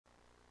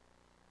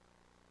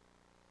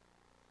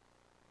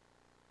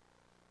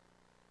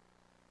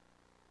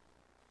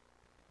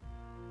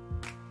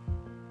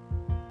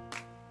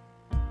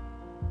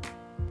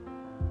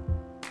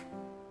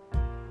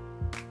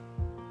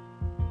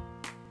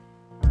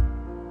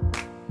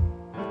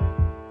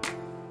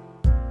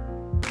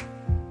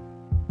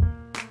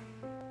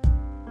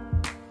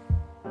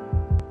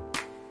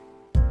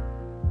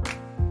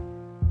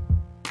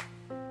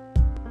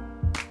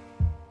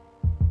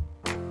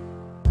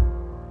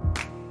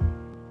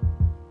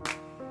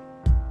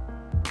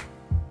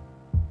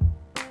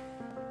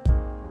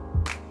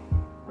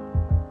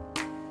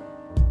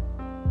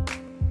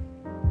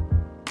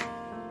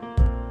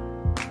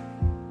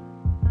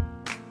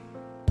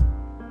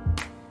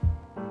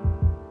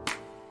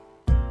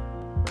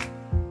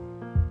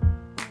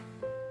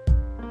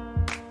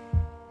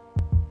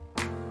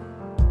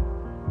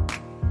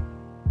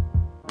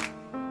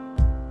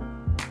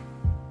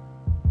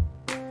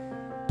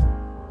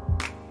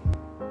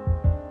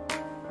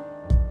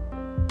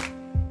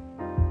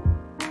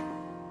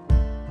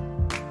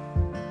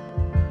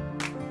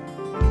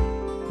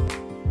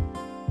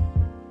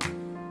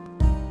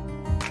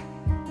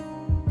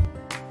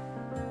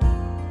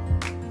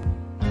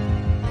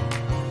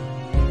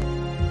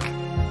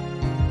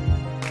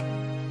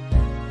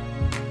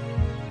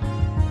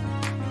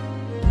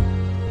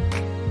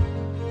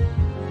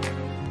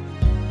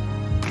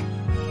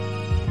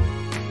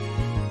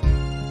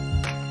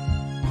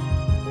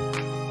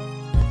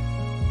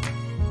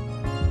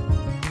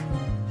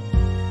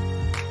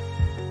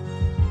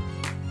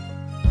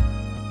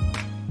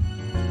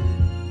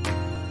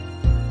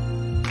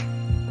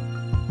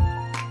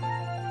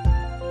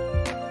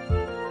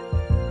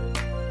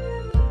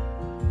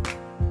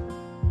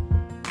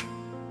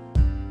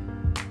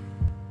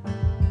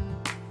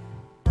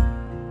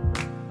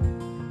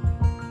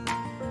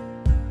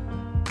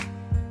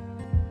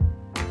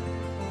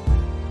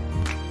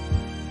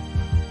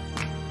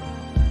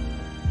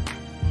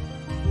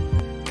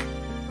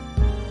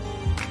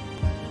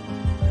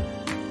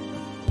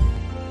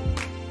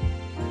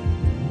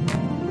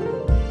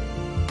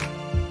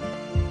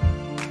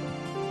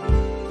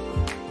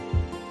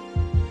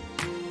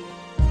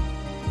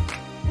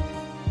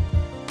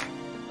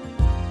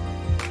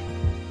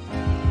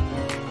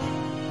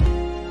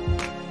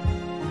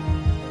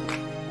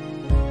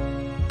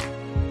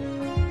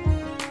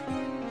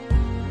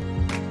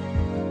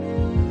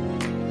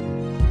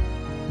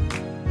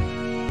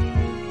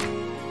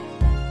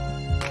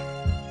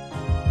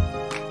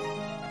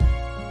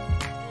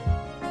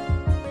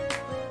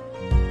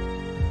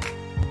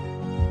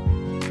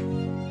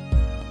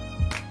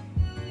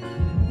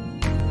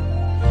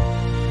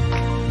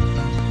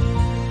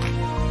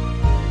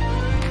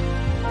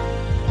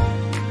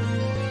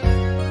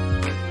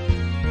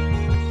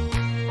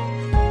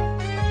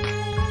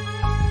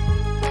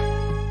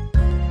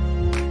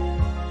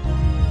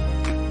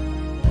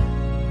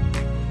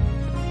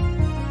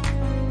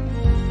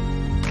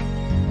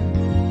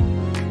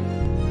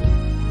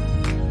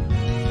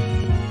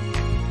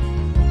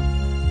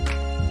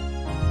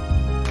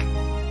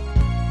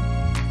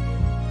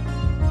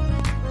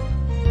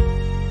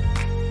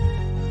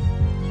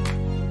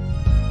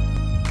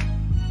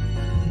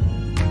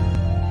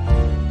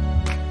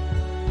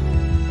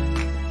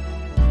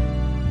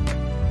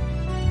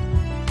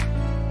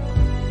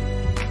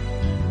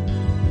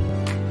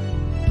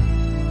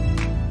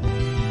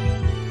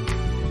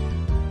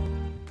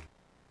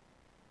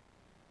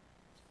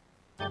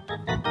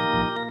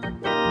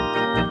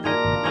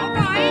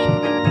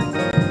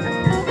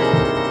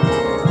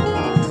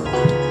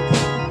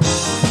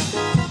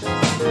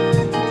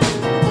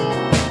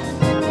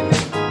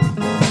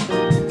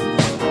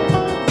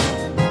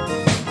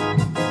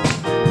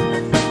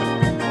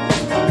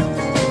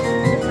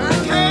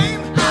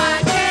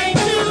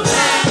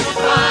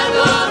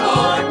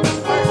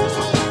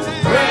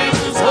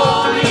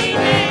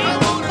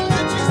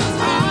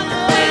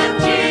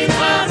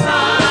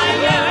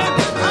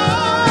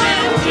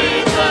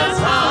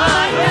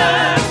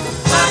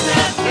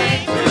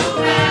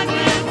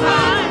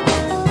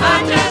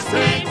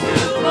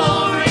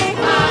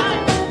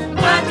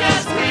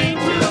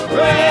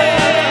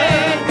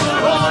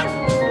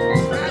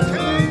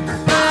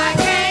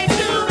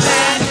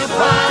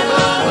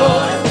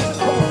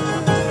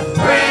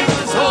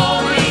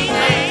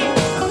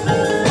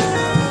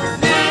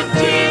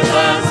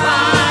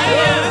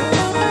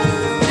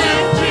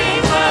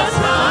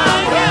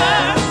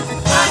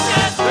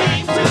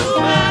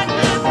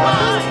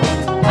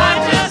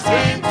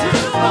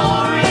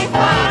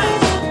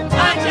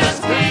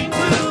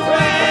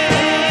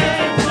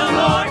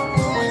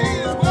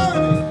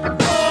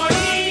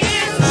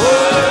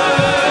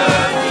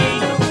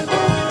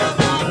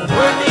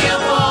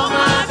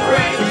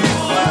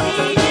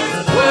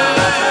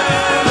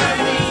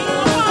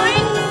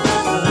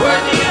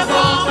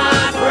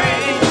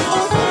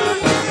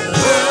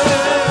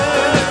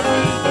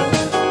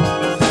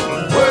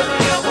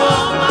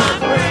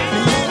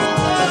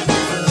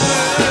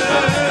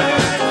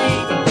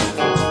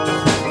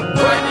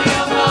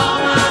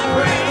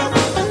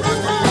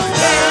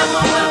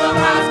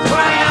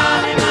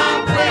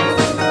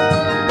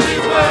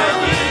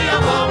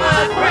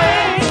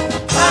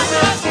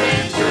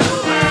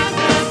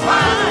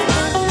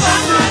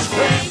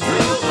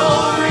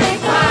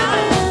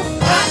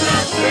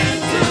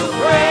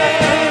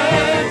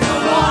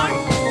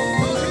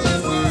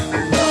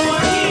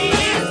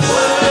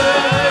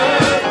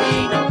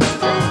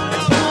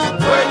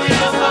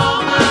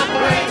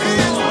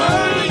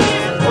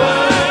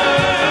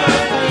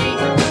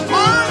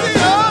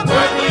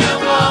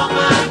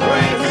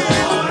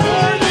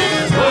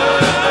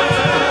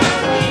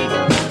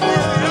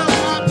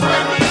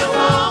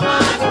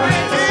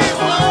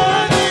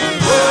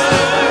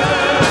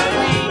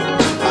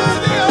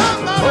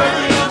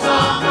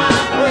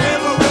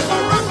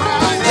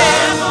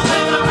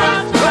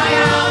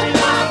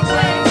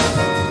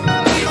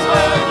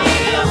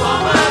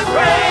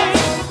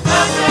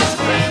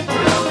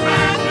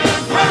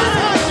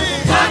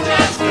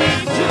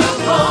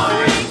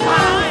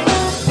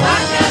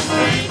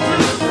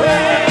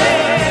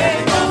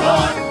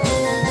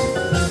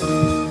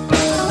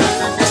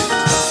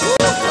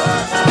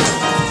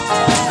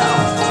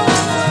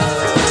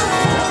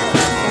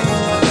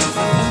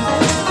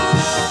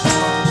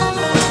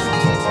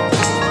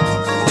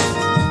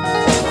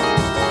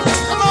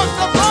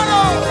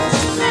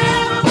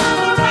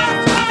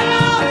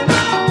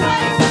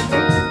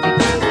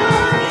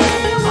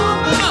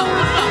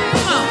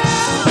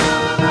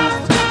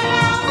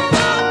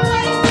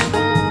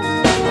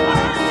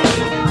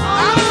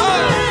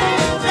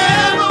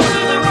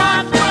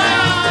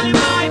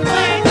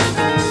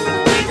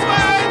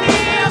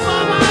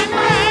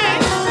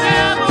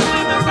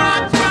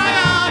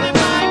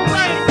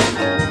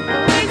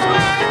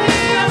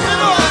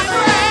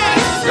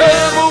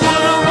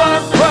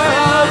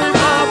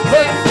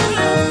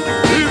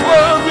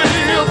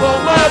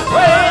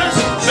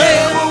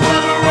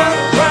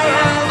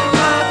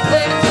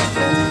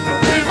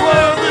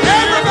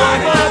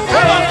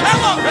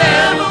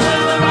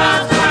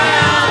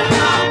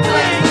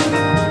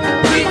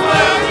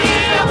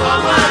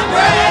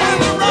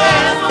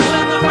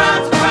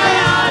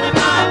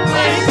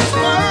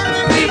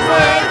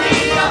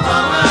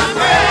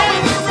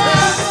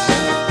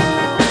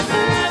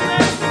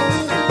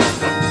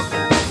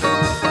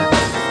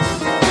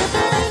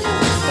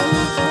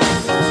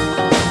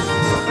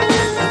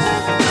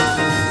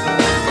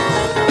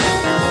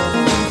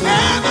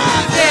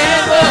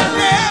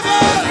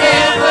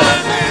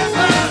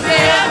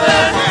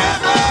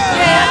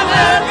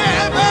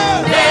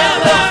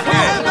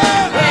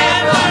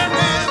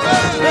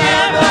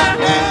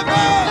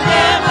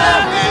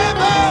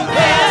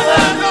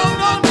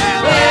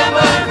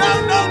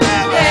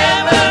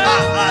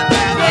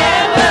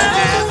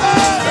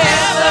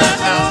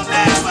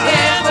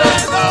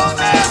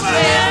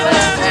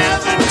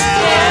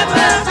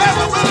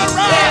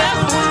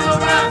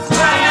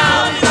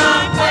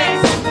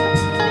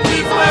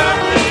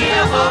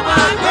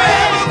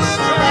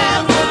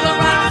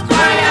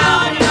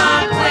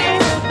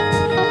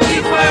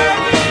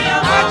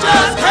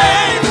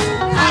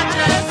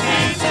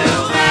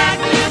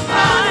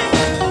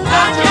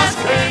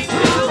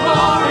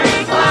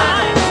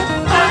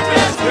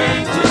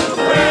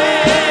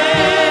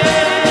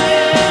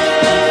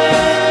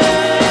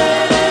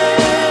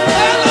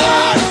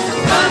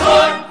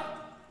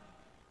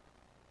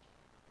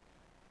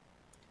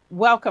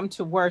welcome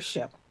to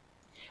worship.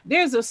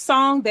 There's a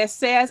song that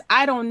says,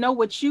 I don't know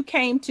what you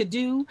came to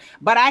do,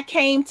 but I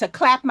came to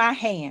clap my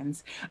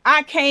hands.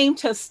 I came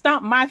to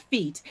stomp my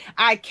feet.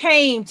 I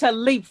came to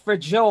leap for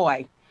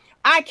joy.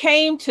 I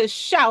came to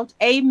shout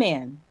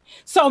amen.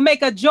 So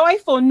make a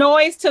joyful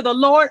noise to the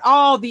Lord,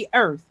 all the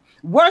earth.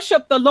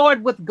 Worship the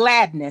Lord with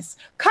gladness.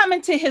 Come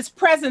into his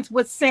presence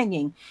with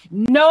singing.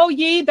 Know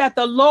ye that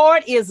the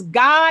Lord is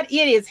God.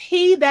 It is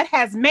he that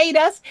has made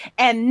us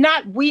and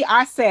not we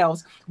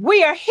ourselves.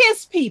 We are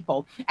his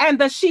people and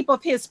the sheep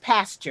of his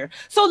pasture.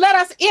 So let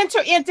us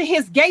enter into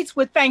his gates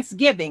with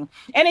thanksgiving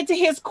and into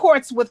his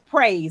courts with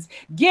praise.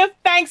 Give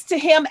thanks to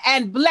him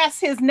and bless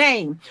his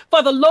name.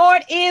 For the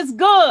Lord is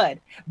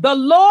good. The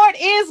Lord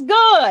is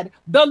good.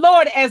 The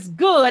Lord is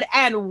good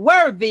and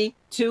worthy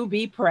to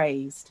be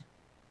praised.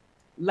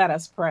 Let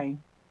us pray.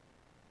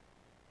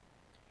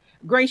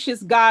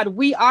 Gracious God,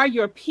 we are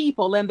your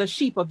people and the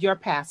sheep of your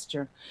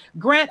pasture.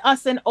 Grant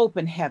us an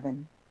open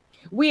heaven.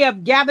 We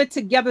have gathered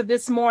together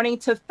this morning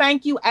to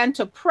thank you and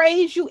to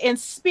praise you in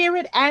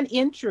spirit and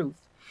in truth.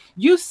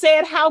 You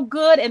said how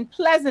good and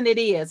pleasant it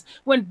is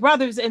when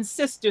brothers and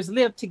sisters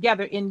live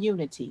together in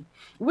unity.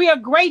 We are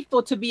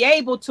grateful to be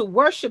able to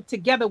worship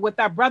together with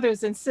our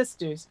brothers and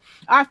sisters,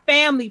 our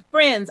family,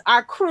 friends,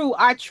 our crew,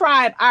 our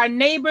tribe, our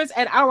neighbors,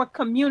 and our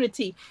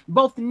community,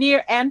 both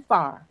near and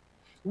far.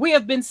 We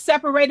have been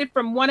separated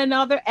from one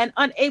another and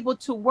unable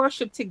to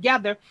worship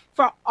together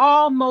for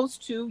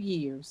almost 2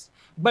 years.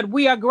 But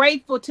we are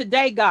grateful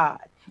today,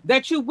 God,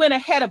 that you went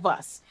ahead of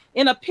us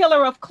in a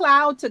pillar of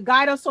cloud to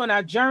guide us on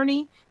our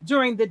journey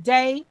during the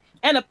day,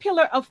 and a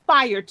pillar of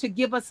fire to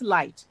give us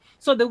light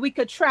so that we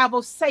could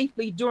travel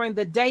safely during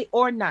the day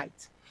or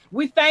night.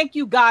 We thank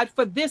you, God,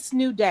 for this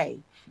new day.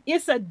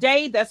 It's a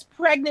day that's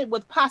pregnant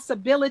with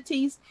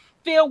possibilities,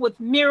 filled with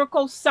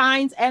miracles,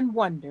 signs, and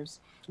wonders.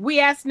 We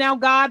ask now,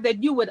 God,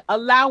 that you would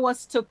allow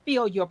us to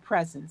feel your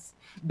presence,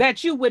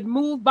 that you would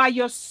move by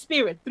your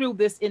spirit through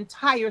this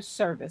entire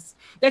service,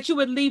 that you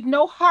would leave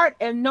no heart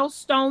and no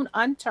stone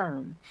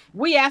unturned.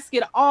 We ask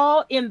it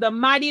all in the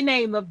mighty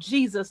name of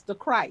Jesus the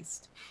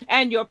Christ.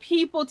 And your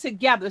people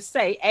together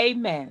say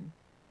amen,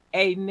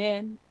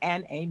 amen,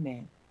 and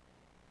amen.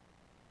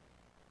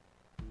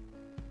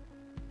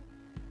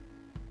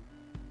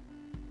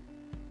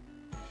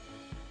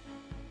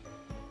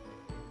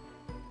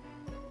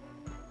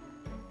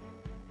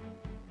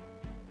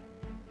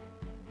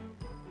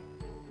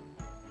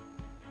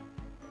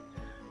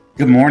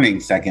 Good morning,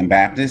 Second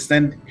Baptist,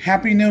 and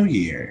Happy New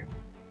Year.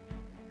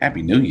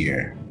 Happy New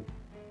Year.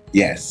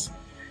 Yes,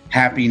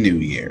 Happy New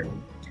Year.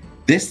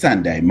 This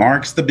Sunday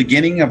marks the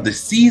beginning of the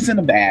season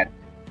of Advent,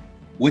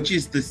 which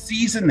is the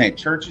season that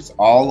churches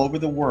all over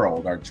the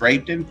world are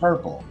draped in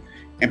purple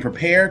and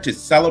prepare to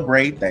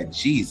celebrate that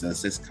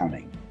Jesus is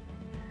coming.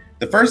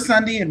 The first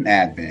Sunday in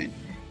Advent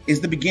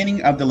is the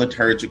beginning of the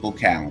liturgical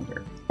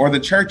calendar, or the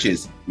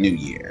church's new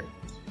year.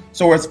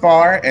 So as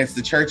far as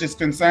the church is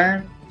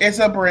concerned, it's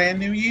a brand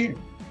new year.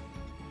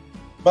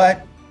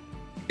 But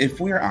if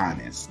we're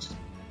honest,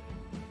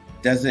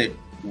 does it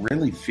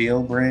really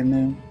feel brand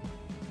new?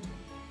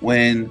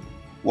 When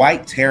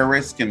white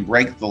terrorists can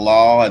break the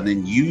law and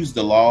then use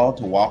the law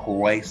to walk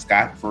away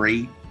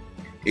scot-free,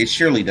 it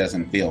surely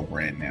doesn't feel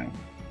brand new.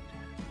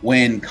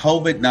 When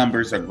COVID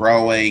numbers are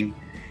growing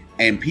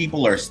and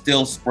people are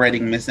still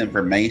spreading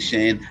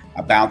misinformation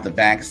about the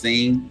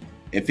vaccine,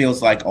 it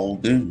feels like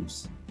old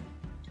news.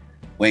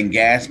 When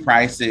gas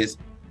prices,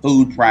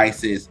 food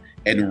prices,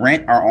 and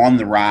rent are on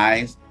the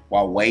rise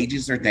while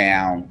wages are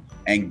down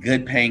and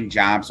good paying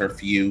jobs are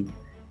few,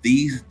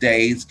 these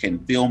days can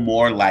feel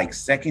more like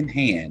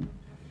secondhand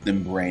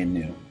than brand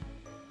new.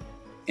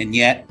 And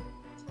yet,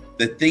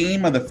 the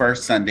theme of the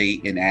first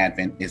Sunday in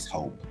Advent is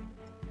hope.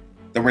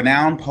 The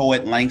renowned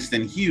poet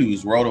Langston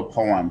Hughes wrote a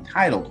poem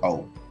titled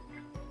Hope.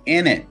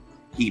 In it,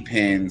 he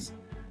pens,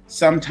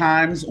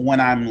 "Sometimes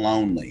when I'm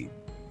lonely,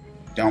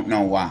 don't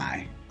know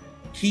why,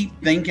 keep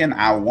thinking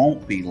I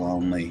won't be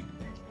lonely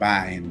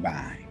by and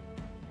by."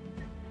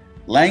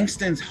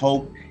 Langston's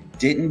hope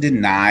didn't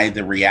deny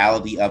the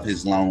reality of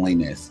his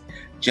loneliness,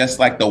 just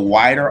like the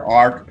wider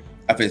arc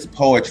of his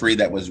poetry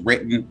that was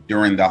written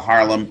during the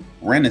Harlem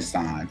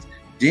Renaissance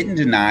didn't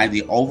deny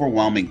the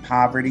overwhelming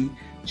poverty,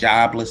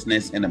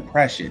 joblessness, and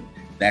oppression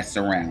that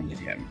surrounded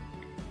him.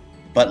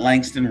 But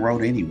Langston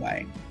wrote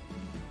anyway.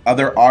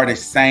 Other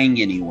artists sang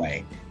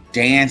anyway,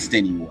 danced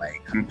anyway,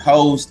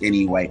 composed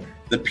anyway.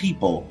 The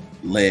people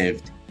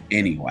lived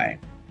anyway.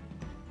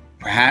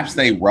 Perhaps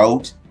they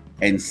wrote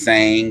and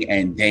sang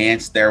and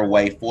danced their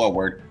way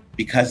forward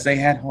because they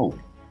had hope.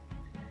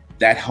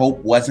 That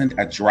hope wasn't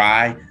a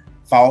dry,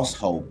 false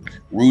hope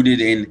rooted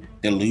in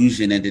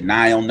delusion and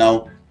denial.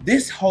 No,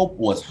 this hope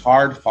was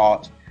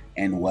hard-fought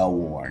and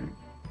well-worn.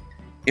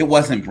 It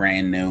wasn't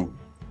brand new.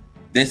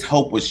 This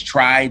hope was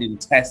tried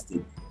and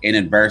tested in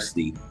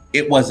adversity.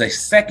 It was a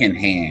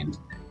second-hand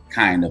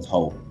kind of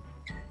hope.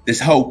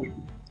 This hope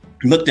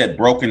looked at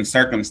broken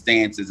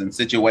circumstances and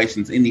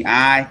situations in the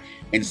eye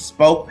and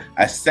spoke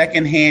a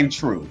second-hand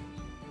truth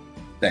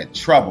that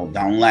trouble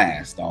don't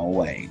last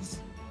always.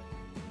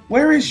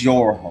 Where is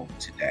your hope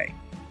today?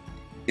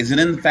 Is it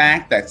in the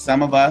fact that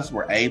some of us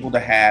were able to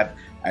have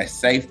a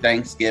safe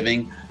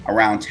Thanksgiving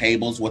around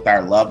tables with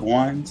our loved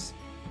ones?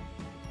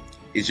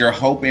 Is your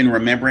hope in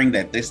remembering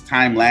that this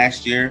time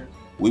last year,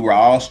 we were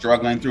all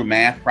struggling through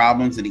math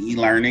problems and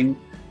e-learning,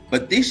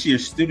 but this year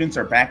students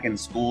are back in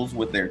schools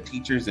with their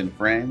teachers and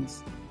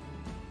friends?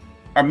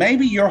 Or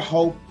maybe your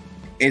hope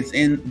is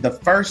in the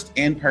first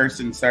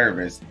in-person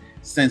service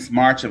since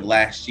March of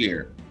last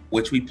year,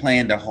 which we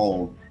plan to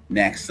hold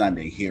next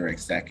Sunday here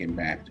at Second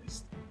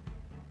Baptist.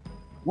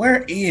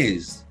 Where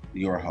is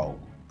your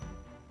hope?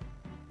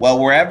 Well,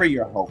 wherever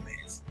your hope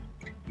is,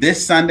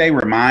 this Sunday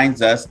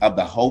reminds us of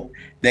the hope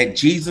that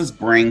Jesus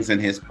brings in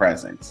his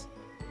presence.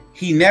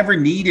 He never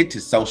needed to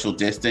social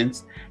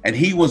distance, and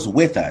he was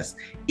with us,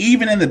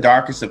 even in the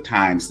darkest of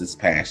times this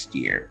past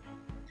year.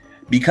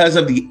 Because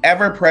of the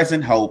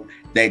ever-present hope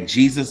that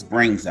Jesus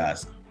brings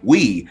us,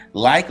 we,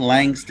 like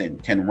Langston,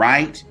 can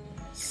write,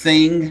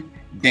 sing,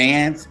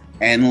 dance,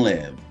 and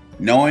live,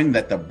 knowing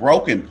that the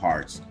broken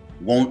parts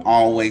won't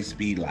always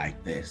be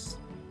like this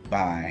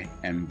by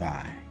and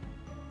by.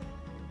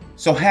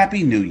 So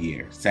happy New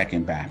Year,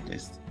 Second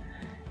Baptist.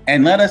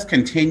 And let us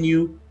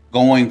continue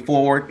going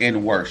forward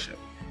in worship,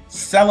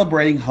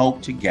 celebrating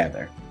hope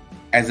together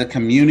as a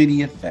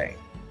community of faith,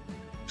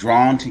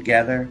 drawn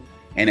together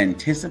in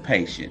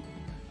anticipation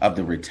of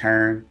the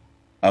return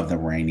of the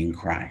reigning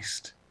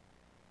Christ.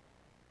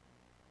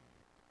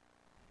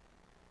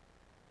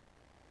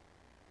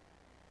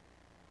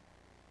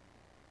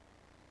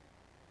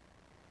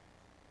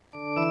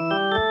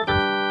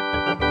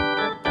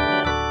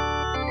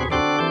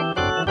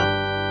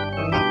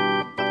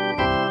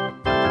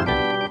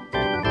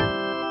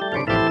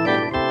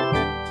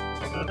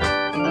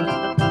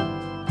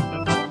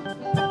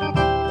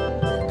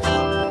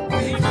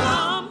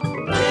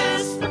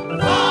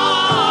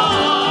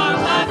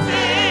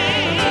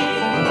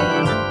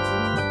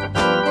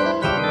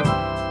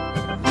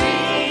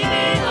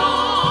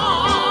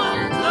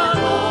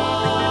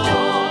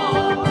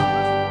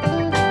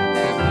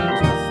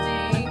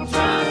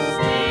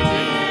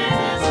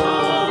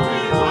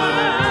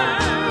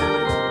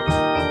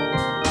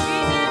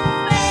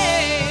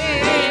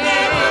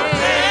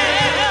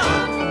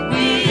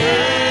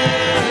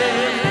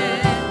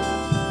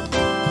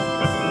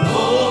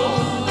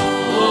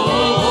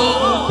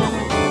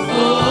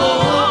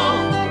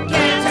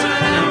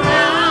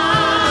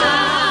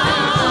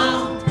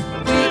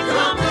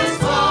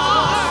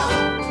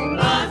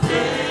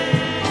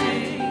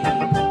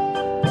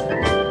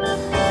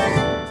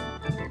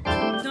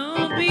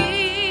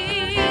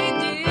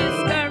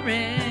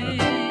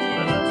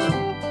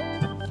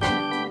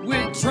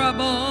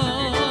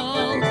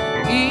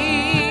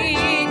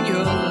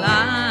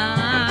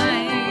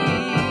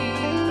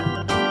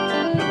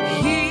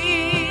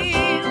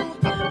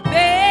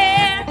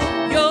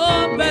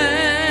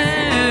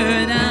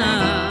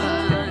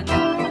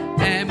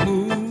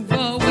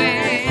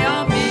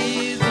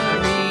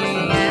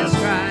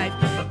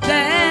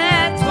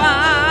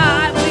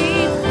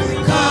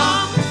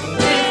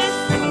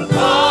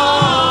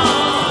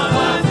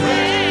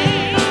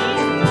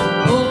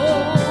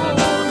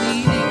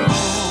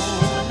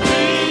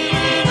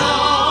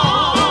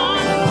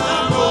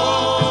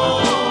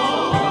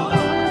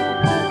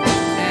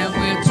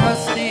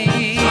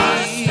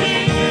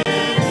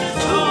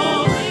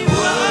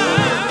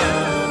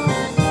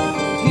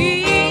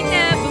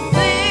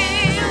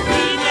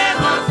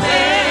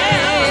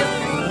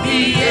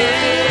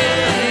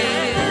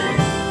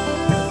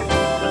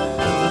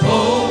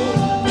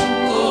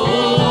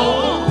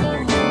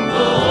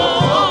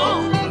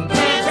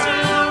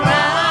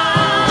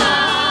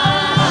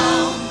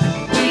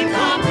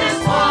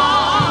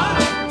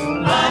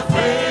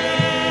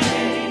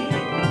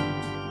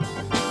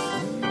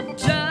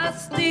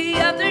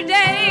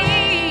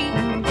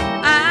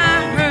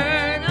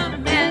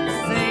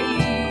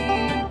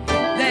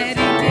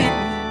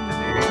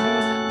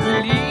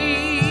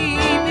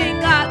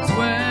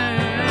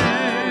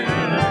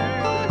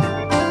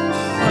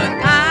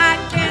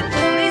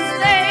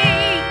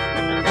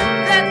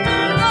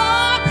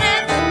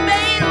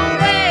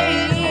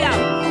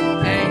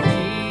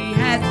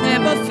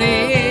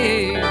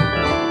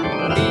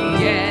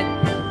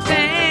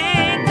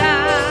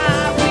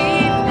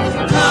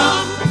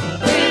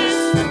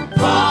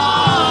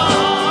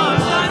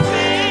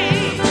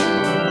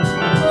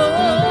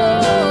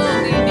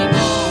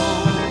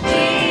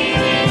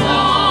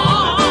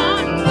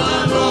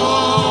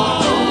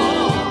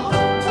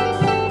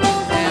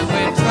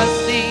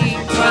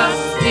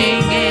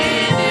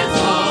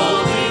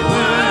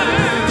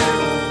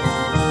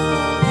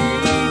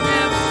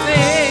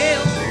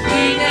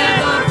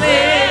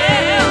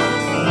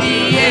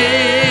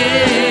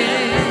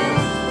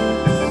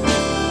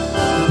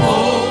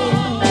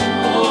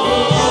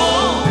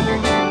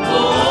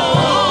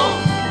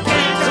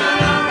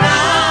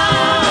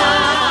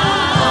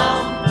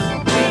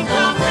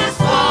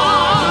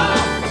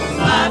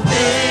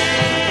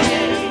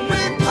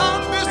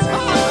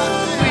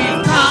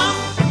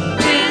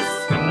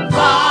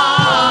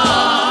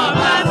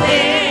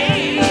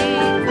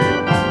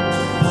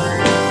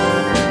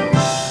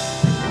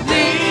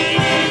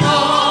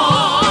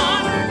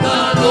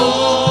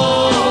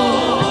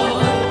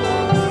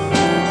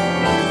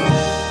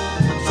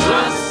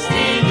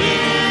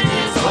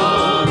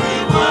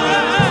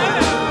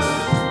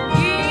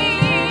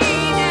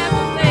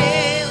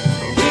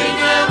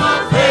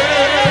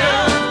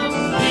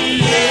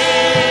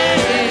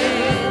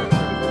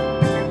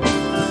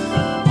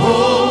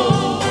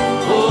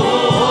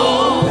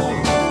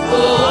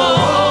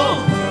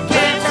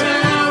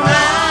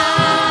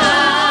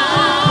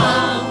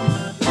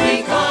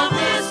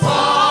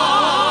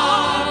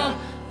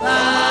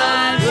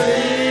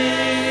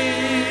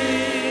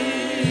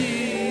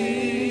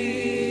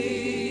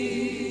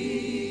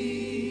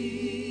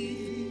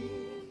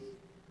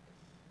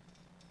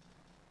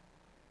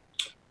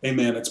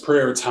 Amen. It's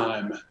prayer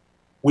time.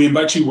 We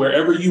invite you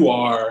wherever you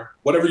are,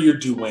 whatever you're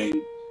doing,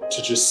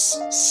 to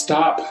just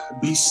stop,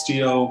 be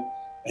still,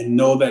 and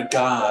know that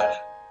God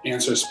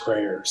answers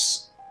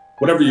prayers.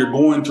 Whatever you're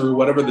going through,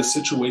 whatever the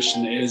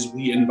situation is,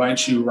 we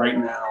invite you right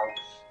now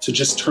to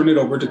just turn it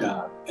over to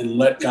God and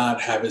let God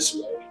have his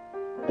way.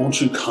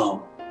 Won't you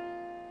come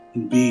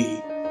and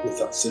be with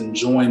us and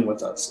join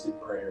with us in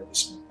prayer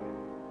this morning?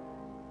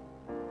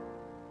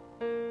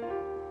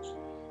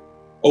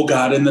 Oh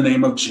God, in the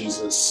name of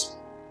Jesus,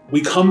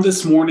 we come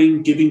this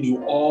morning giving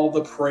you all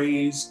the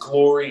praise,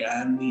 glory,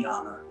 and the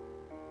honor.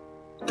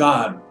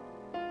 God,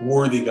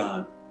 worthy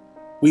God,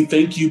 we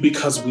thank you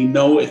because we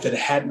know if it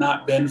had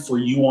not been for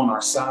you on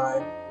our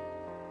side,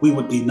 we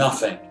would be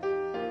nothing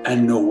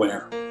and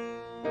nowhere.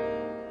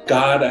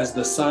 God, as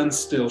the sun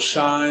still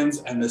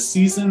shines and the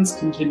seasons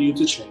continue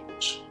to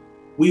change,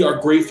 we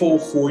are grateful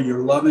for your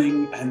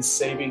loving and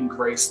saving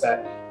grace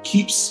that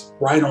keeps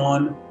right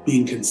on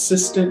being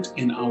consistent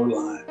in our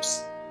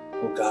lives.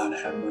 Oh God,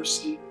 have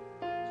mercy.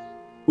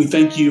 We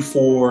thank you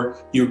for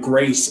your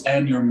grace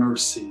and your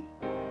mercy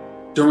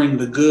during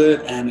the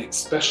good and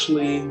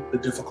especially the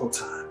difficult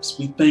times.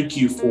 We thank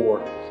you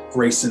for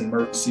grace and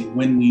mercy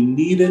when we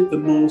need it the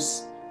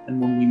most and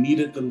when we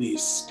need it the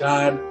least.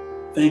 God,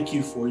 thank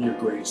you for your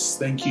grace.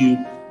 Thank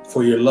you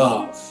for your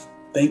love.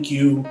 Thank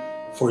you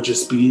for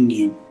just being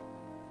you.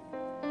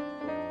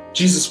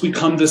 Jesus, we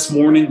come this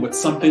morning with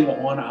something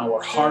on our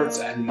hearts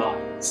and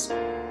minds.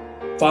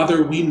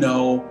 Father, we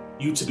know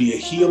you to be a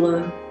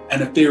healer,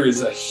 and if there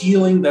is a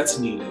healing that's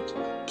needed,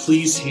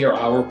 please hear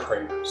our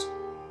prayers.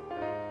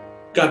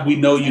 God, we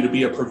know you to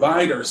be a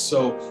provider,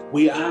 so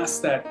we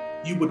ask that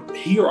you would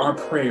hear our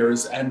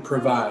prayers and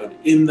provide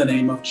in the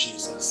name of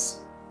Jesus.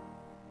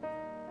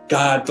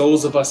 God,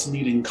 those of us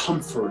needing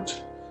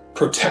comfort,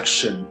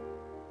 protection,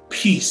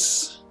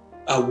 peace,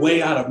 a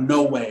way out of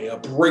no way, a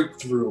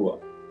breakthrough,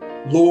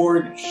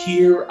 Lord,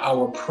 hear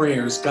our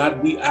prayers.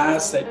 God, we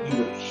ask that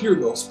you would hear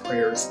those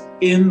prayers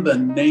in the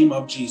name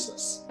of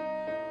Jesus.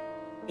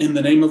 In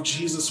the name of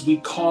Jesus, we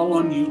call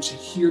on you to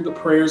hear the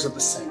prayers of the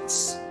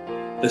saints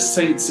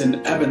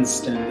in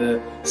Evanston,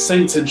 the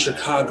saints in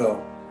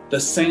Chicago, the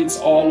saints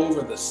all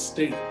over the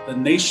state, the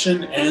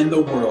nation, and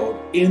the world,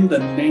 in the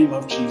name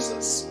of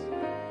Jesus.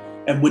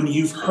 And when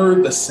you've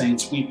heard the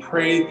saints, we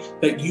pray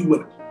that you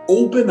would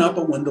open up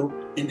a window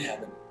in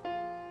heaven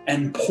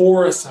and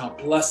pour us out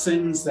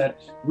blessings that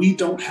we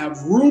don't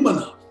have room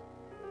enough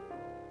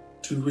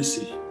to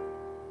receive.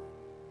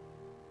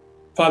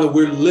 Father,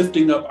 we're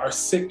lifting up our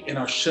sick and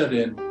our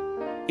shut-in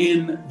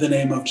the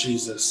name of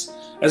Jesus,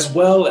 as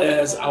well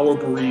as our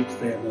bereaved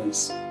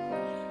families.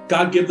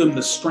 God, give them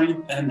the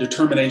strength and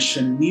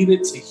determination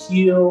needed to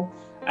heal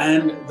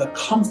and the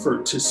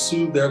comfort to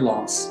soothe their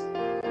loss.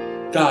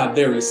 God,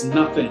 there is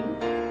nothing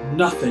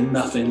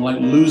like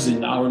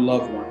losing our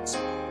loved ones.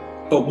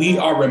 But we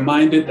are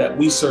reminded that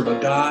we serve a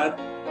God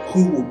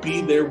who will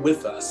be there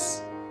with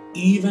us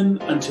even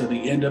until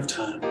the end of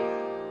time.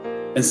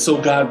 And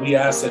so, God, we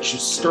ask that you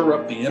stir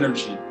up the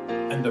energy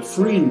and the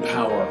freeing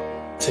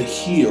power to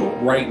heal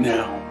right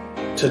now,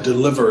 to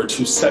deliver,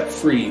 to set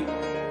free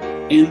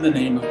in the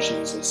name of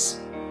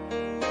Jesus.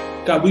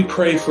 God, we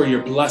pray for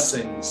your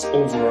blessings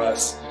over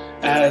us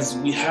as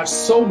we have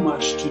so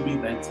much to be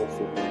thankful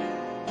for.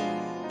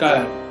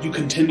 God, you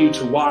continue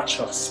to watch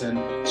us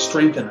and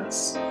strengthen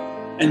us.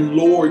 And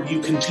Lord, you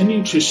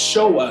continue to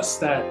show us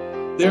that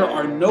there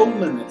are no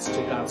limits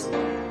to God's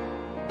love.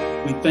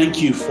 We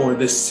thank you for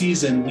this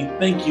season. We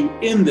thank you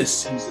in this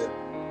season.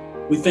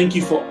 We thank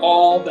you for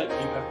all that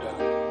you have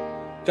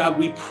done. God,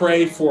 we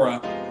pray for a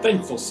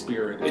thankful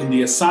spirit in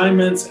the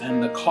assignments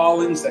and the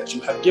callings that you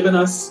have given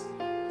us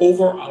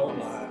over our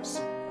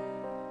lives.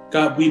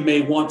 God, we may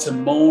want to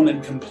moan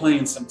and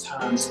complain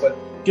sometimes, but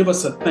give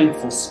us a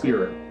thankful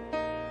spirit.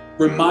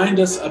 Remind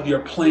us of your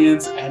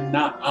plans and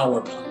not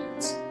our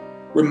plans.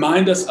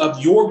 Remind us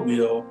of your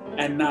will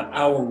and not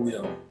our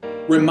will.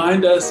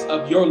 Remind us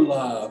of your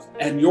love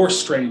and your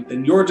strength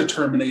and your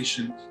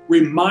determination.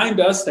 Remind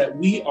us that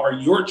we are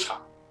your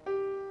child.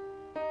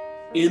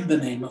 In the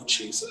name of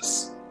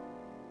Jesus.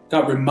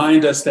 God,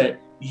 remind us that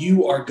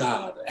you are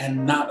God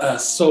and not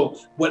us. So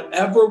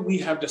whatever we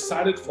have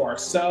decided for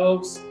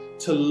ourselves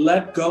to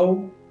let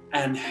go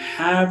and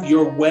have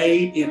your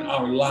way in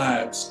our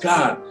lives,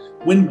 God,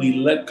 when we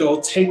let go,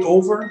 take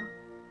over,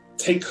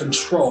 take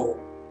control.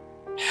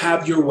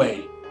 Have your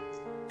way.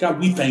 God,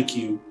 we thank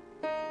you.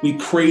 We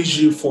praise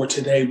you for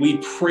today. We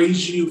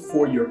praise you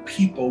for your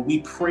people. We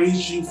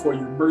praise you for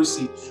your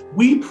mercy.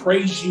 We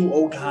praise you,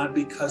 oh God,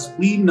 because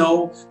we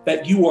know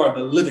that you are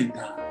the living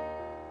God.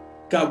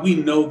 God, we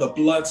know the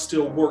blood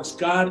still works.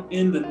 God,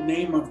 in the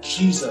name of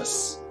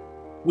Jesus,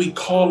 we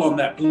call on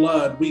that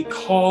blood. We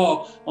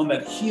call on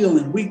that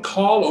healing. We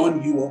call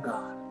on you, oh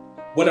God.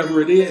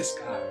 Whatever it is,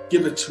 God,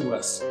 give it to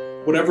us.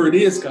 Whatever it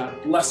is, God,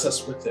 bless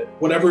us with it.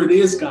 Whatever it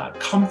is, God,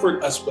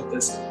 comfort us with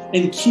this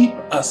and keep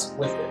us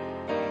with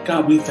it.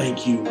 God, we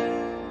thank you.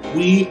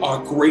 We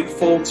are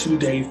grateful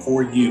today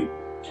for you.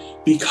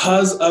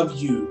 Because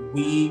of you,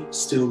 we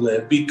still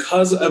live.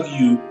 Because of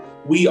you,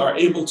 we are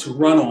able to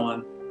run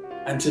on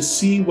and to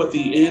see what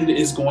the end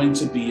is going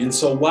to be. And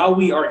so while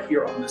we are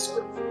here on this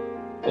earth,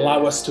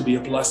 allow us to be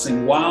a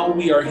blessing. While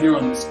we are here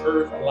on this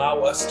earth, allow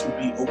us to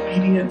be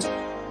obedient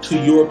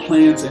to your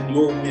plans and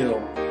your will,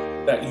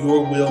 that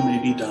your will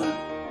may be done.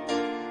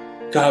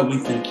 God, we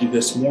thank you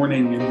this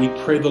morning, and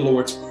we pray the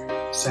Lord's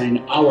Prayer,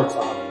 saying, Our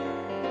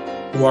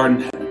Father, who art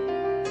in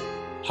heaven,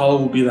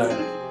 hallowed be thy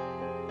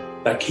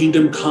name. Thy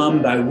kingdom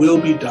come, thy will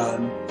be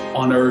done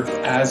on earth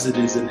as it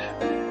is in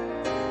heaven.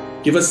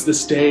 Give us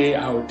this day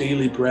our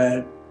daily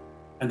bread,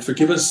 and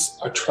forgive us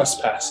our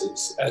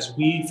trespasses as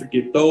we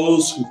forgive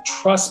those who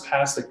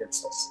trespass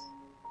against us.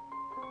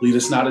 Lead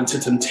us not into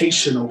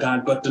temptation, O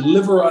God, but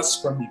deliver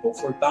us from evil.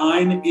 For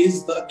thine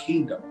is the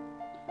kingdom,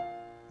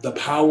 the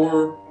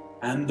power,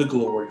 and the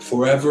glory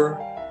forever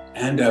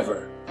and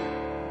ever.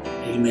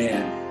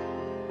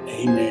 Amen,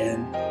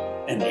 amen,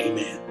 and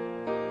amen.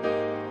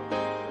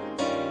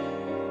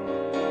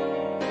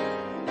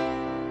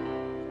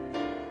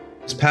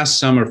 This past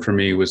summer for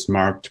me was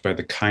marked by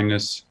the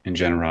kindness and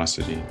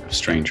generosity of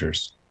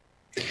strangers.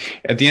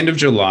 At the end of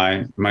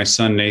July, my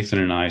son Nathan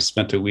and I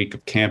spent a week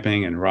of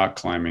camping and rock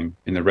climbing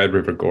in the Red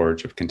River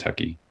Gorge of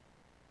Kentucky.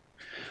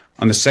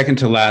 On the second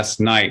to last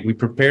night, we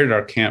prepared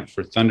our camp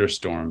for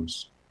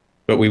thunderstorms,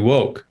 but we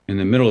woke in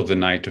the middle of the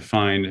night to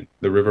find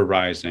the river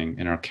rising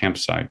in our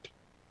campsite.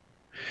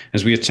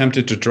 As we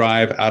attempted to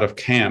drive out of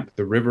camp,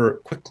 the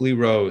river quickly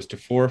rose to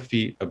 4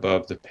 feet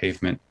above the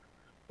pavement,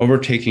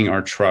 overtaking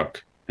our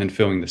truck and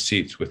filling the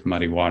seats with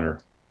muddy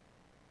water.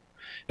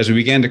 As we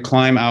began to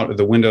climb out of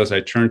the windows,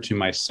 I turned to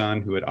my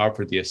son, who had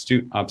offered the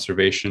astute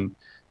observation,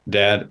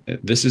 "Dad,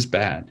 this is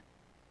bad."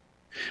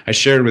 I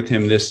shared with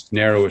him this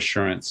narrow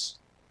assurance,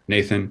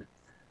 "Nathan,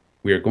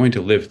 we are going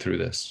to live through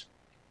this."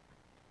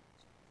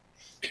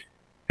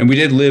 And we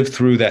did live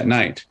through that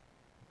night,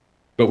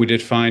 but we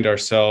did find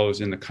ourselves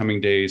in the coming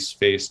days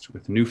faced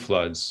with new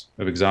floods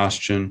of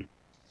exhaustion,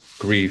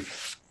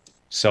 grief,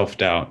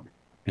 self-doubt,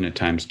 and at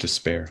times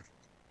despair.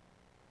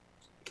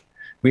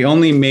 We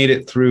only made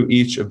it through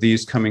each of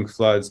these coming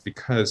floods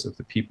because of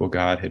the people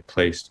God had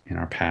placed in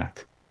our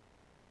path.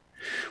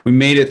 We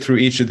made it through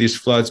each of these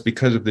floods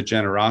because of the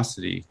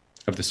generosity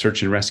of the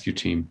search and rescue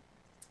team,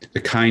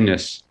 the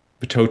kindness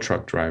of a tow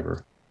truck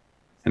driver,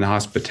 and the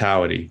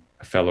hospitality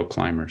of fellow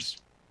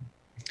climbers,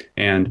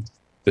 and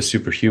the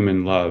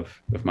superhuman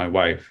love of my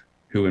wife,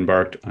 who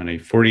embarked on a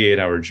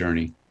 48-hour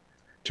journey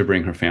to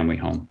bring her family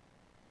home.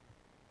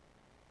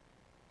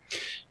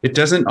 It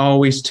doesn't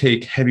always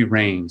take heavy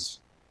rains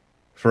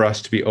for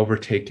us to be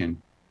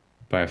overtaken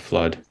by a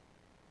flood.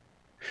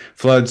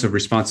 Floods of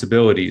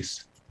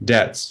responsibilities,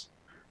 debts,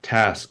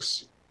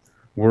 tasks,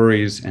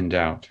 worries, and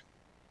doubt.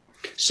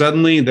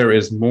 Suddenly, there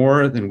is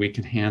more than we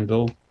can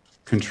handle,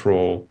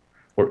 control,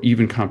 or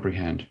even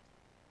comprehend.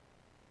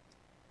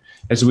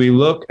 As we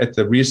look at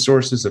the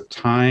resources of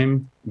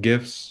time,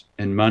 gifts,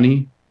 and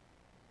money,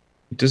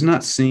 it does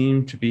not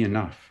seem to be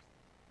enough.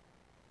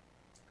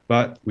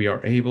 But we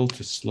are able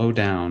to slow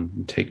down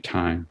and take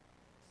time,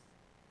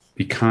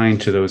 be kind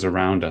to those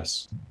around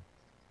us,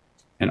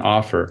 and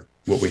offer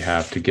what we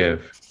have to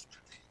give.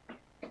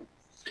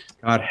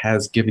 God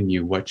has given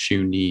you what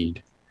you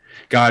need.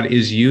 God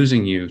is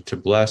using you to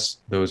bless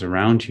those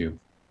around you.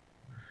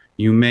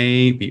 You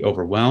may be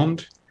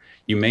overwhelmed.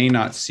 You may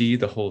not see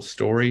the whole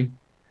story,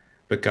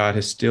 but God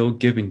has still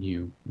given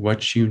you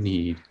what you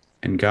need,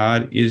 and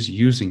God is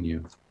using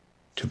you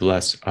to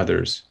bless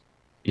others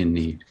in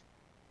need.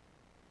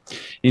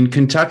 In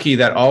Kentucky,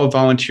 that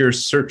all-volunteer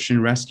search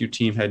and rescue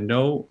team had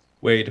no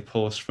way to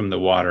pull us from the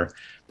water,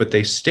 but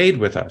they stayed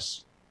with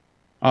us,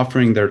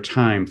 offering their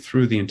time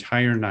through the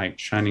entire night,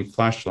 shining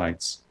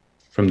flashlights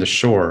from the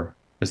shore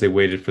as they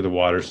waited for the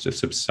waters to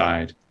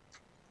subside.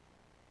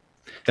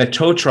 That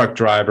tow truck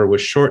driver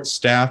was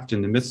short-staffed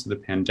in the midst of the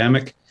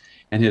pandemic,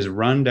 and his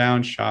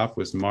rundown shop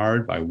was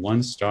marred by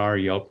 1-star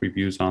Yelp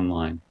reviews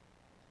online.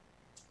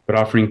 But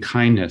offering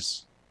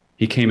kindness,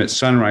 he came at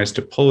sunrise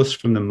to pull us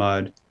from the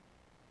mud,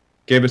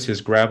 gave us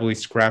his gravelly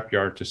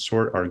scrapyard to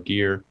sort our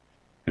gear,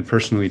 and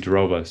personally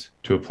drove us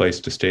to a place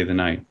to stay the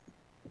night.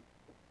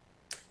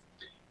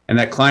 And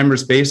that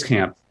climber's base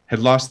camp had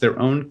lost their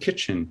own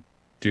kitchen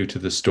due to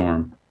the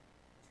storm,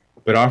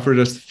 but offered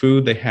us the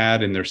food they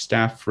had in their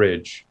staff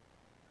fridge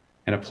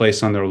and a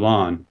place on their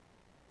lawn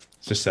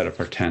to set up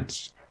our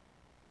tents.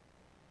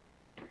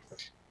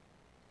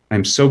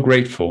 I'm so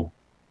grateful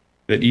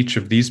that each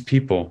of these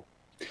people,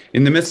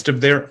 in the midst of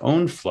their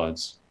own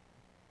floods,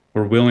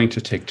 were willing to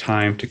take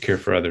time to care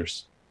for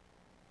others,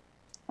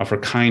 offer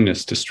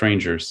kindness to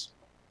strangers,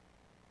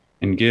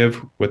 and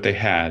give what they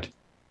had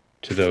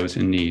to those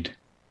in need.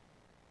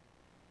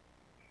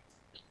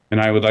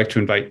 And I would like to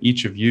invite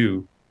each of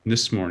you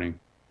this morning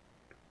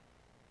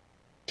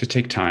to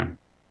take time,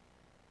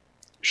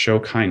 show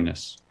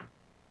kindness,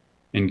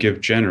 and give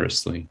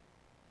generously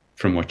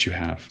from what you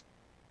have.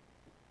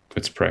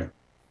 Let's pray.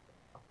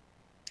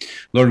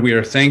 Lord, we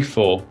are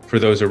thankful for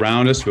those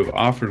around us who have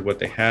offered what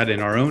they had in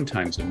our own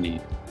times of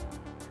need.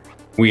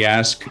 We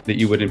ask that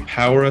you would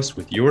empower us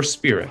with your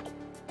Spirit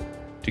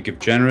to give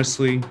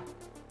generously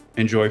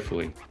and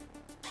joyfully,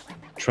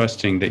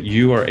 trusting that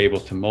you are able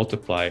to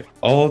multiply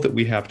all that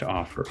we have to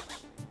offer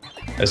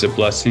as a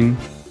blessing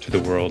to the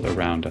world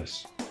around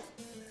us.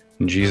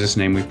 In Jesus'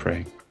 name we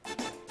pray.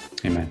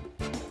 Amen.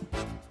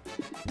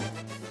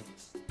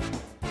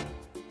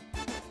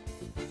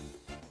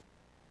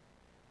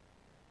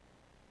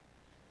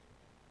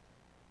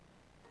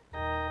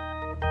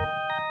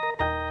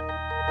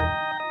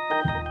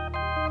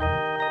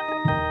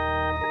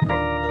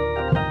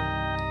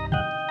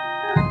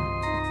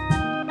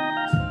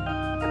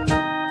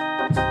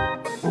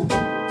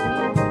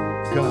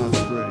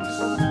 God's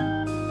grace.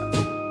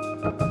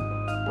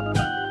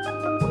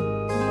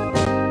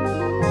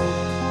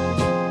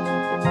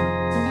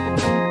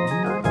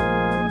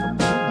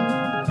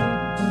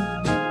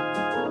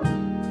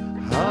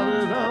 How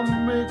did I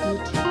make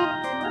it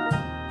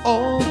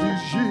all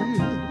these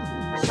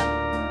years?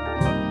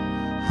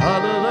 How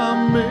did I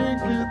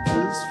make it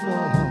this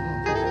far?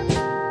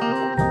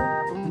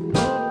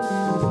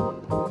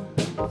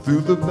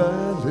 Through the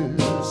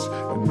valleys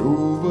and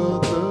over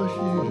the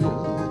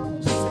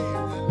hills,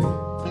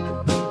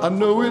 I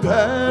know it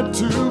had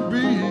to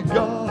be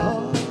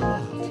God.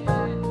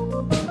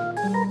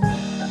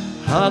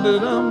 How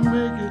did I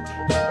make it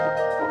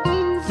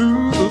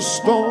through the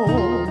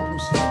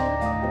storms?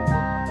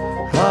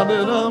 How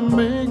did I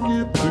make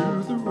it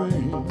through the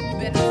rain? You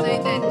better say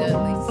that,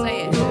 Dudley. Say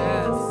it.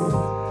 Yes.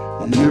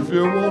 If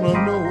you wanna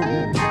know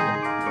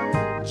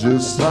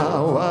just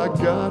how I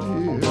got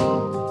here,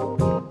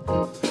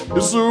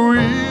 it's so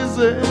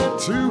easy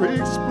to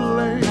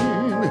explain.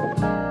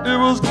 It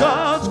was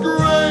God's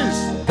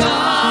grace.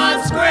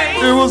 God's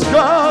grace. It was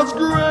God's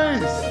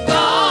grace.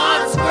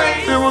 God's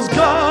grace. It was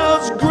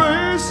God's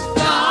grace.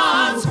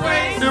 God's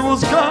grace. It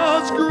was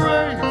God's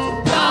grace.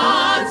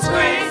 God's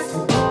grace.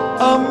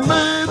 I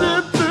made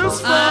it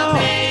this I far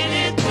made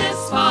it this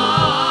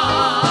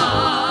far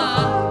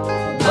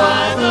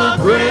by the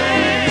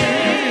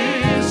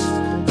grace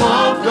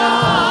of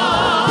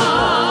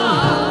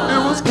God.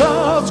 It was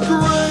God's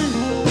grace.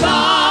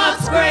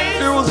 God's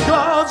grace. It was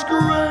God's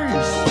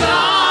grace.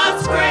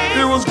 God's grace.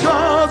 It was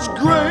God's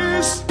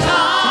grace.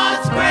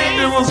 God's grace.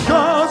 It was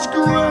God's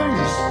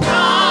grace.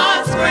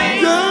 God's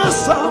grace.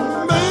 Yes, I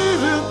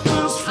made it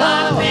this I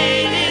far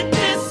made it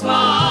this far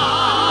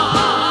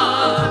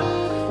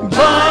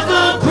by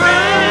the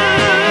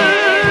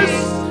grace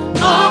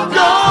of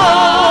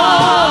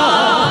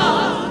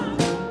God.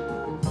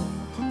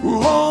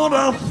 Lord,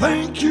 I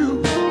thank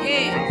you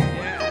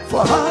Yeah.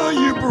 for how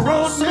you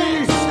brought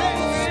me,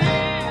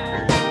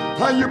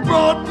 how you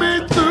brought me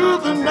through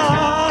the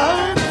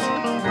night.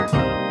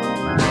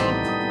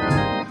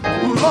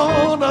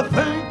 Lord, I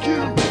thank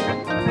you.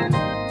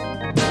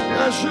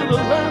 I should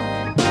have left.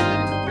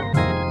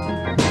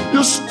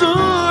 You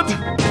stood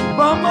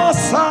by my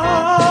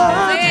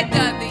side. Say it,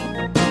 Dudley.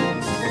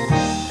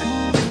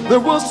 There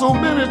were so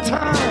many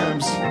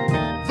times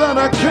that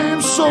I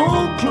came so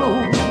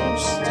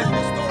close.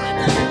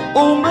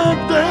 Oh, my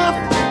death,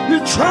 he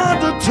tried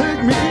to take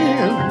me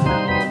in.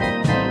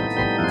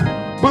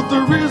 But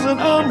the reason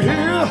I'm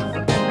here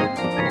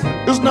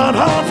is not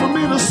hard for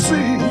me to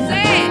see.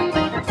 Say it.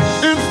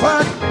 In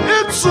fact,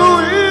 it's so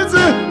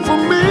easy for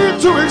me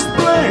to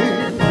explain.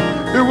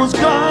 It was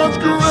God's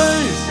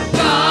grace.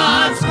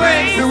 God's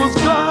grace. It was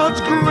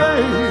God's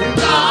grace.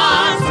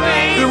 God's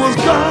grace. It was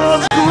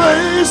God's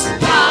grace.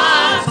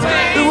 God's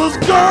grace. It was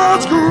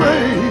God's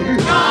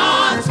grace.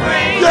 God's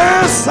grace.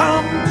 Yes, I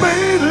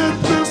made it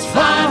this I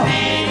far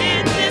made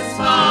it this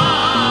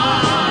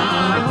far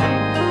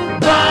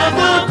by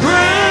the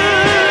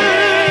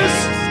grace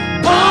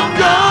of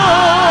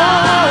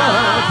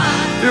God.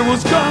 It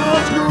was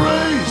God's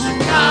grace.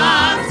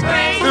 God's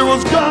grace. It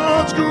was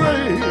God's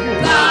grace.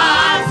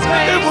 God's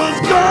grace. It was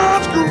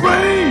God's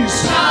grace.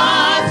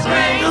 God's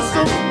grace. It's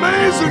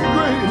amazing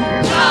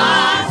grace.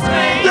 God's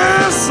grace.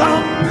 Yes, I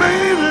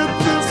made it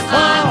this I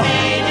far.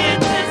 made it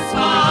this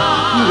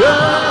far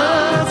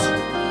Yes,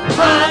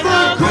 by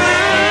the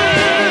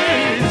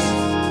grace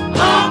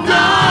of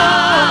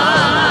God.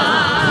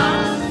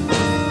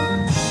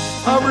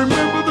 I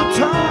remember the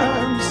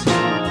times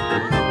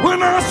when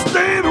I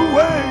stayed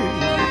away,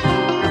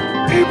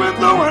 even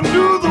though I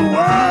knew the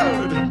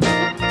word,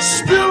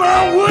 still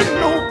I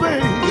wouldn't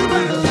obey.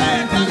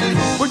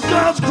 But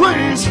God's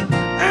grace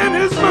and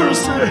His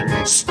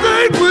mercy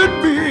stayed with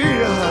me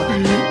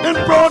and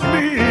brought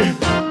me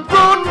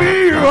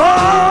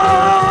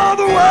all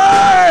the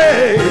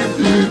way.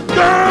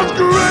 God's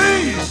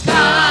grace.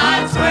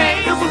 God's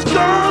grace. It was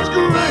God's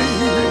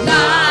grace.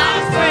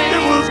 God's grace.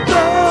 It was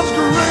God's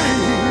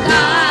grace.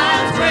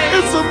 God's grace.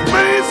 It's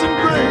amazing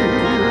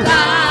grace.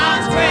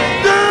 God's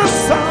grace.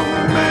 Yes, I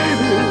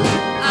made it.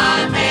 I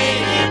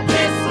made it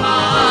this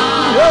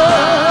far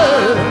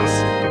Yes,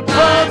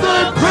 by the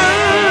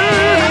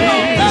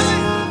grace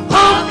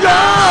of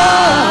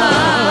God.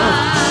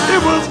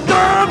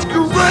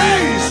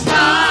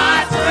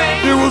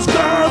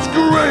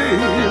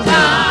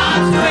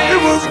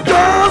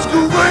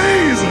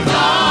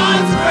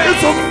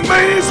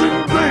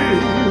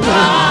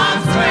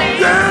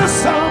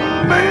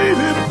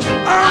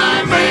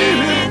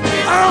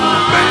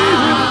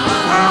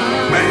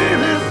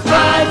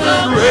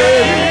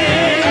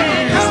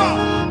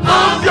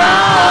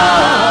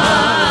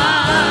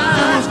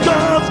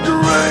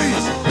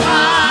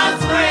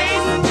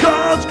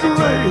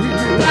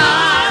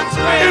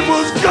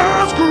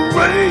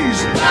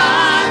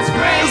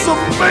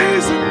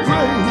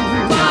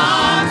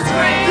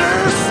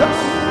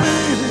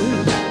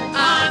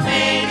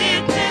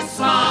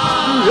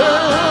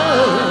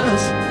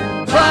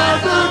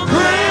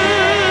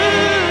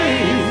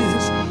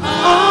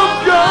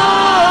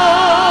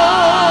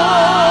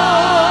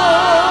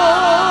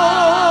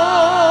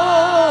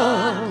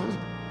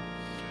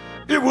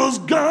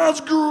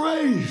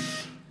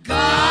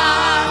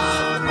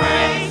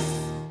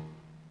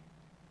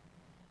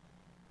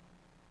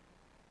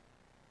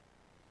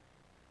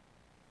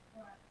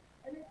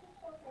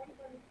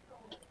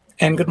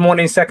 And good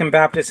morning, Second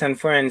Baptist and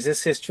friends.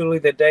 This is truly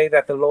the day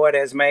that the Lord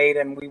has made,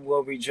 and we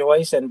will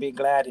rejoice and be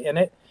glad in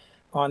it.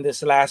 On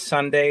this last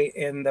Sunday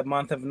in the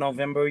month of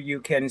November,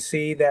 you can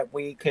see that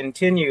we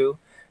continue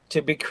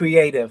to be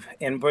creative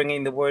in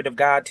bringing the Word of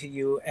God to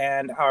you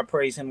and our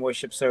praise and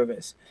worship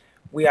service.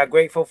 We are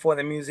grateful for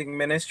the music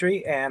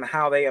ministry and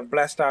how they have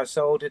blessed our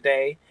soul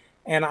today.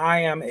 And I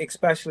am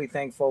especially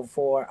thankful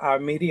for our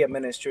media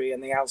ministry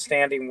and the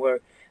outstanding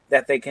work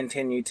that they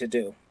continue to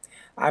do.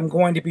 I'm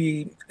going to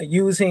be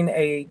using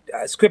a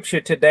scripture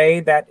today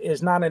that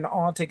is not an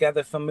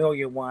altogether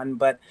familiar one,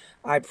 but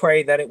I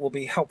pray that it will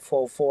be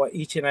helpful for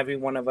each and every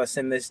one of us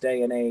in this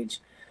day and age.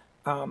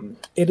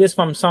 It is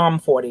from Psalm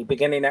 40,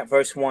 beginning at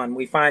verse 1.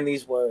 We find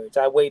these words: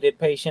 I waited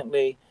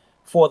patiently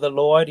for the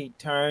Lord. He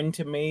turned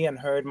to me and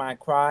heard my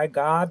cry.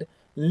 God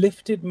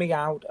lifted me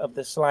out of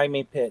the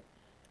slimy pit,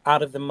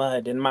 out of the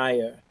mud and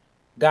mire.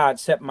 God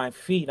set my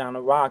feet on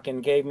a rock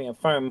and gave me a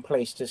firm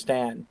place to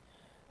stand.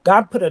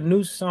 God put a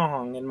new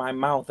song in my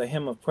mouth, a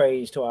hymn of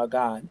praise to our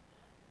God.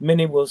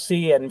 Many will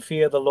see and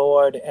fear the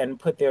Lord and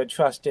put their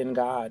trust in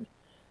God.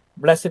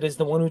 Blessed is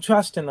the one who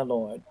trusts in the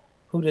Lord,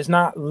 who does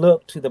not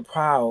look to the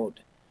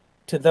proud,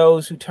 to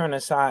those who turn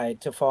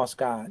aside to false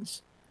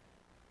gods.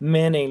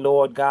 Many,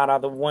 Lord God, are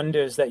the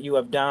wonders that you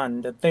have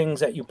done, the things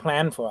that you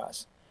plan for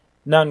us.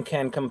 None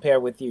can compare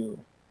with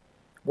you.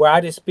 Were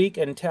I to speak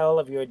and tell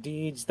of your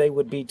deeds, they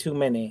would be too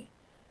many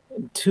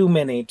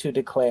to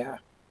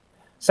declare.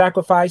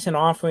 Sacrifice and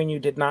offering you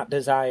did not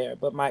desire,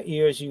 but my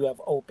ears you have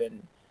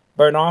opened.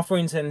 Burnt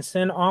offerings and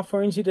sin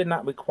offerings you did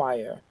not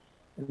require.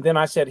 And then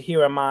I said,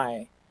 here am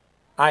I.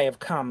 I have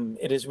come.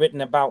 It is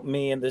written about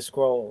me in the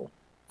scroll.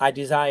 I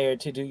desire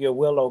to do your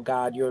will, O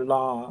God. Your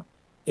law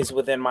is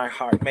within my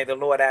heart. May the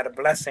Lord add a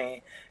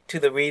blessing to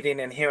the reading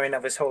and hearing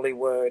of his holy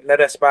word.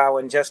 Let us bow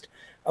in just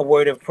a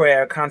word of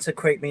prayer.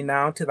 Consecrate me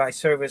now to thy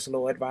service,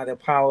 Lord, by the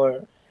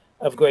power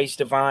of grace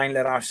divine.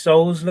 Let our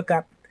souls look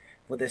up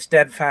with a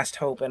steadfast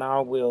hope, and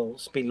our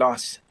wills be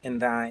lost in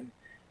thine.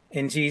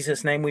 In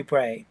Jesus' name we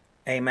pray.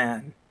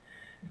 Amen.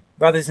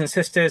 Brothers and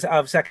sisters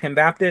of Second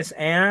Baptist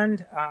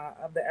and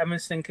of the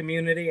Evanston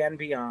community and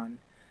beyond,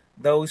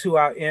 those who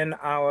are in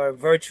our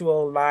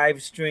virtual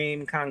live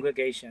stream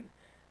congregation,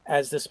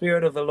 as the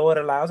Spirit of the Lord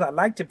allows, I'd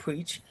like to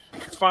preach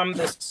from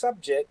the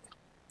subject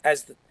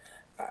as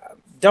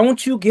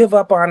don't you give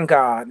up on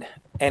God,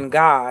 and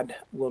God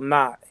will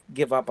not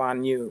give up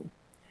on you.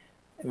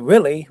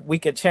 Really, we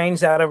could change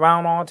that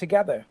around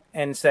altogether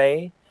and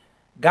say,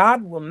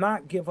 God will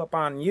not give up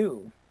on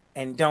you,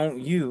 and don't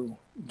you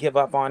give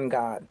up on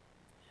God.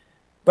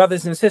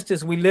 Brothers and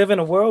sisters, we live in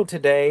a world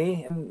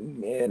today,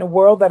 in a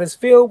world that is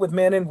filled with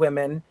men and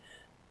women,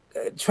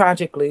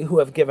 tragically, who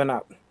have given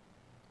up.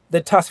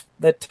 The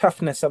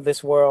toughness of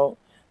this world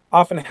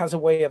often has a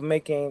way of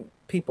making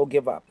people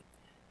give up.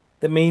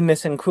 The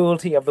meanness and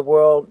cruelty of the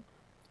world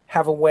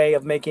have a way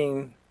of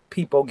making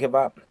people give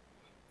up.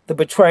 The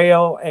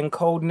betrayal and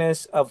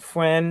coldness of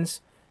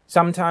friends,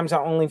 sometimes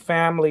our only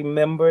family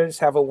members,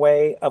 have a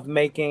way of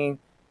making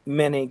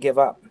many give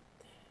up.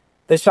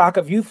 The shock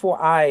of youthful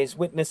eyes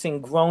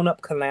witnessing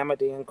grown-up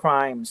calamity and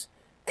crimes,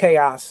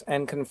 chaos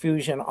and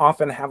confusion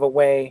often have a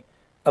way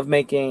of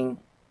making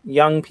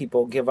young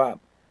people give up.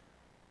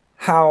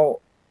 How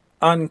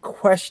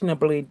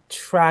unquestionably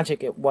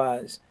tragic it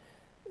was,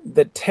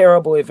 the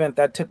terrible event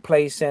that took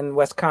place in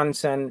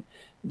Wisconsin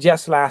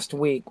just last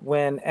week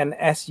when an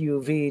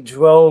SUV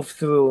drove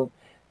through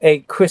a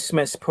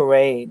Christmas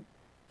parade,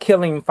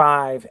 killing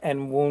 5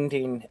 and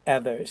wounding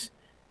others.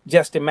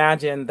 Just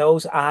imagine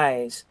those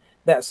eyes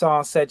that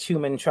saw such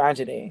human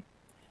tragedy.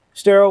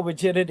 Sterile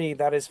rigidity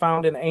that is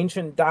found in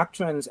ancient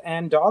doctrines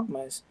and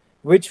dogmas,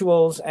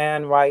 rituals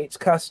and rites,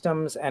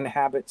 customs and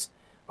habits,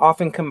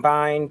 often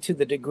combine to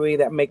the degree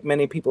that make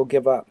many people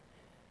give up.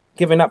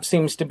 Giving up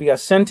seems to be a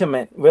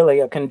sentiment, really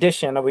a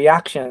condition, a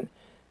reaction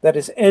that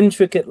is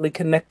intricately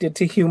connected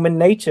to human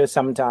nature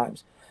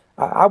sometimes.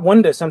 I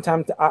wonder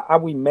sometimes, are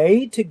we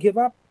made to give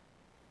up?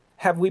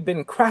 Have we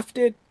been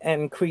crafted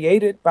and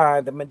created by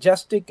the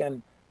majestic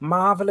and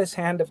marvelous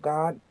hand of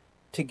God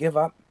to give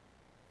up?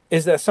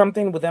 Is there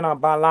something within our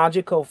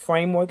biological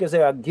framework? Is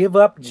there a give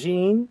up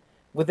gene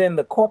within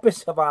the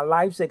corpus of our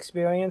life's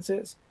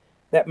experiences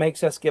that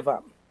makes us give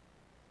up?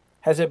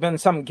 Has there been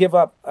some give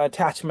up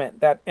attachment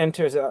that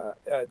enters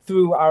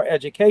through our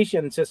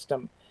education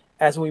system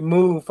as we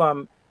move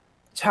from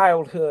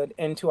childhood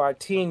into our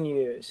teen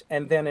years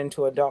and then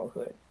into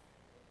adulthood?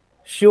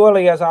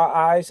 Surely, as our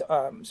eyes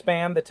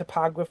span the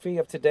topography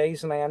of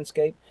today's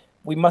landscape,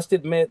 we must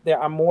admit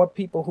there are more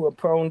people who are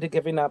prone to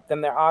giving up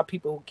than there are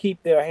people who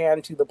keep their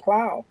hand to the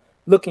plow,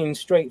 looking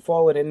straight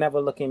forward and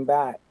never looking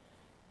back.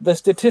 The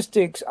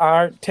statistics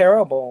are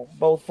terrible,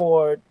 both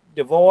for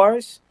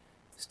divorce.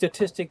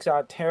 Statistics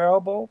are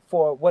terrible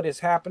for what is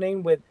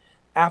happening with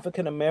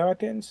African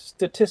Americans.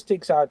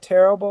 Statistics are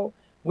terrible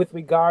with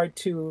regard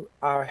to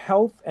our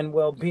health and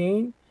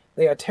well-being.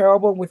 They are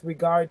terrible with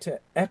regard to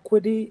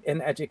equity in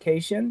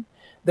education.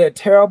 They're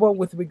terrible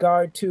with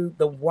regard to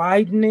the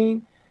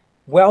widening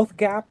wealth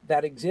gap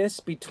that exists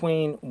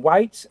between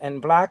whites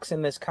and blacks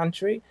in this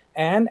country,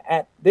 and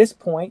at this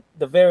point,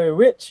 the very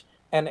rich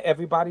and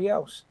everybody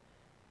else.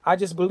 I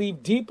just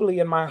believe deeply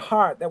in my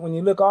heart that when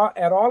you look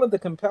at all of the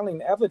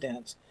compelling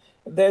evidence,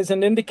 there's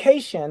an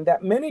indication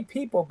that many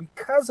people,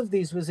 because of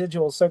these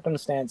residual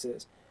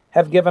circumstances,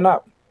 have given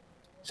up.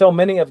 So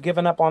many have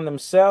given up on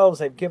themselves.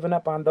 They've given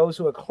up on those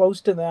who are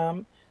close to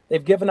them.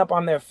 They've given up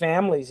on their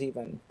families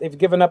even. They've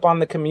given up on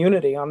the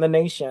community, on the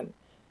nation.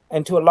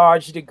 And to a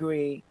large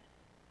degree,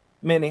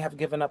 many have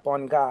given up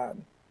on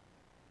God.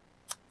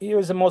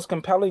 Here's the most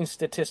compelling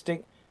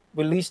statistic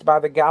released by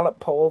the Gallup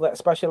poll that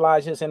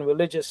specializes in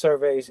religious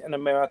surveys in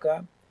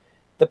America.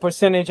 The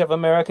percentage of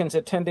Americans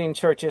attending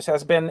churches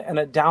has been in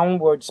a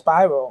downward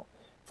spiral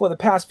for the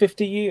past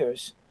 50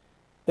 years.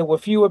 There were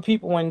fewer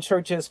people in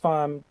churches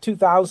from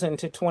 2000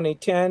 to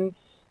 2010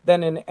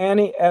 than in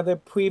any other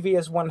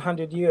previous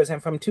 100 years.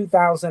 And from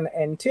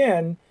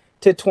 2010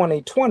 to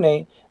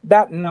 2020,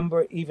 that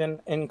number even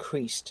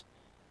increased.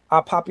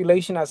 Our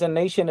population as a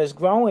nation is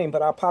growing,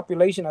 but our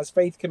population as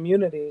faith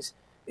communities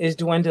is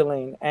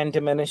dwindling and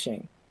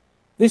diminishing.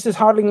 This is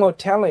hardly more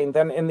telling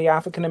than in the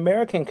African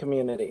American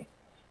community.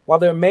 While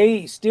there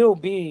may still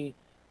be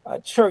a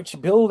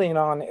church building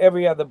on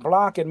every other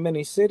block in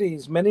many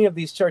cities, many of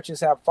these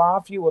churches have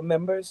far fewer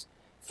members,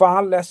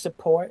 far less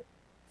support,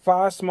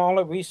 far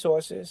smaller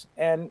resources,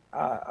 and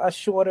a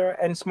shorter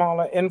and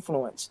smaller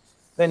influence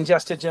than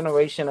just a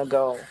generation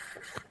ago.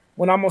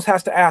 One almost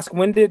has to ask,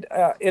 when did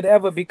it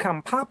ever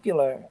become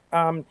popular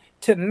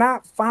to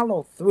not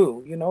follow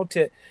through,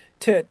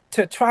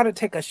 to try to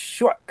take a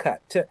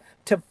shortcut,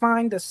 to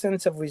find a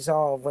sense of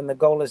resolve when the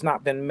goal has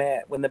not been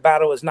met, when the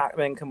battle has not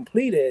been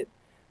completed,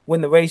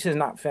 when the race is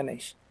not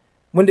finished?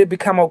 When did it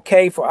become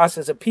okay for us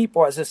as a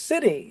people, as a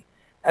city,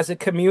 as a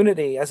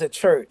community, as a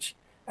church,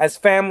 as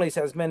families,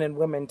 as men and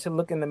women, to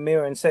look in the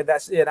mirror and say,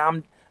 that's it,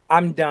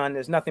 I'm done,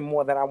 there's nothing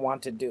more that I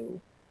want to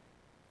do?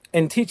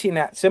 In teaching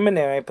at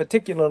seminary,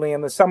 particularly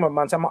in the summer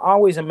months, I'm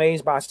always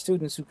amazed by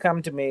students who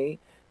come to me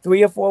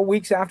 3 or 4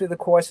 weeks after the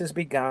course has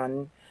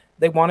begun.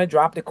 They want to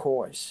drop the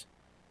course.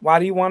 Why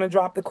do you want to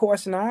drop the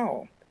course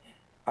now?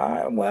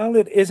 Well,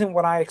 it isn't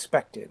what I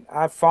expected.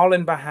 I've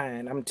fallen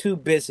behind. I'm too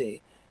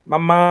busy. My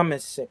mom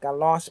is sick. I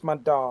lost my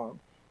dog.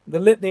 The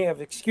litany of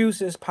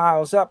excuses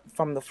piles up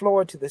from the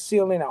floor to the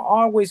ceiling. I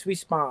always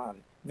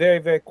respond very,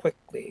 very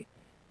quickly.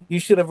 You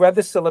should have read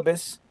the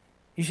syllabus.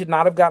 You should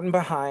not have gotten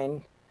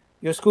behind.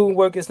 Your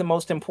schoolwork is the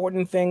most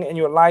important thing in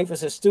your life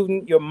as a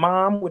student. Your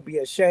mom would be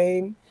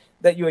ashamed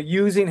that you're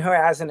using her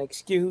as an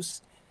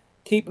excuse.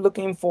 Keep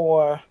looking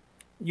for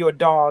your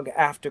dog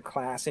after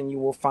class and you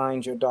will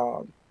find your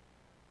dog.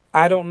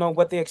 I don't know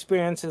what the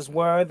experiences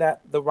were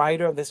that the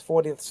writer of this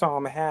 40th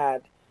Psalm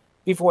had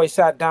before he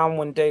sat down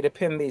one day to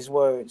pen these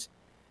words.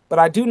 But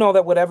I do know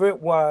that whatever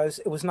it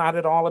was not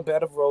at all a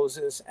bed of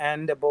roses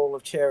and a bowl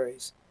of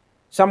cherries.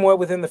 Somewhere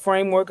within the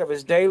framework of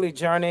his daily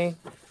journey,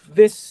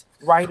 this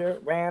writer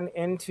ran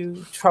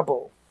into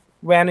trouble,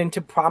 ran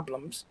into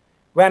problems,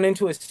 ran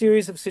into a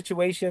series of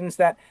situations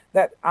that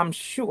I'm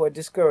sure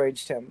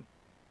discouraged him.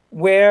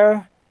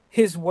 Where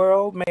his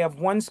world may have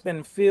once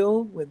been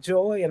filled with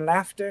joy and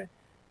laughter,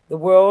 the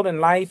world and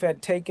life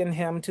had taken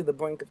him to the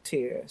brink of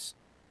tears.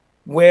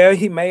 Where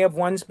he may have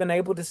once been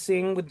able to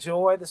sing with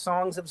joy the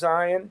songs of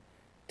Zion,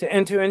 to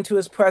enter into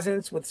his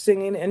presence with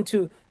singing,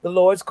 into the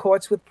Lord's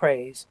courts with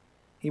praise,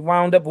 he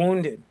wound up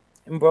wounded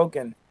and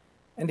broken,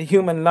 and a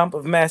human lump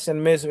of mess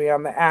and misery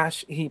on the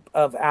ash heap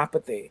of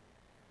apathy.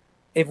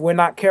 If we're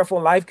not careful,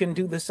 life can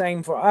do the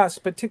same for us,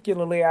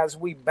 particularly as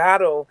we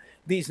battle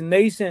these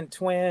nascent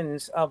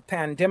twins of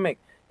pandemic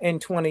in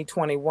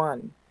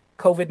 2021.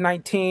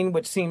 COVID-19,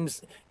 which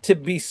seems to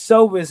be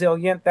so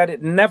resilient that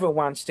it never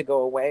wants to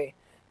go away.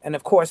 And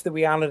of course, the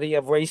reality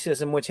of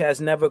racism, which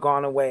has never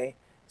gone away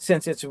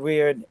since it's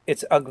reared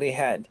its ugly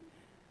head.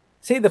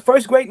 See, the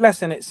first great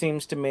lesson, it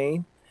seems to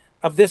me,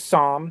 of this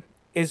psalm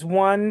is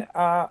one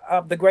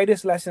of the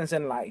greatest lessons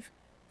in life.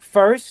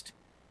 First,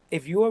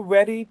 if you are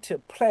ready to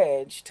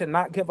pledge to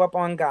not give up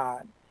on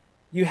God,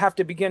 you have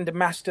to begin to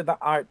master the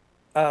art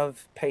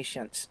of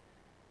patience.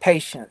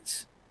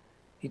 Patience.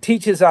 He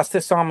teaches us,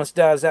 the psalmist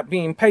does, that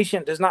being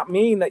patient does not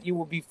mean that you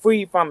will be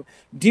free from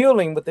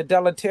dealing with the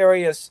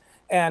deleterious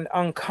and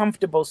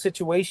uncomfortable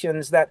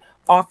situations that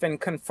often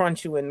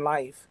confront you in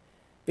life.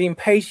 Being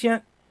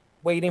patient,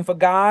 waiting for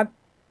God,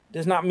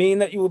 does not mean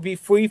that you will be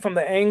free from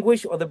the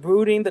anguish or the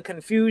brooding, the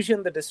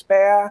confusion, the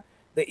despair,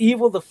 the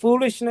evil, the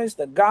foolishness,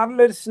 the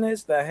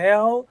godlessness, the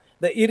hell,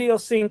 the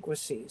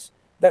idiosyncrasies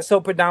that so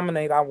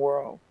predominate our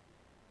world.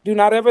 Do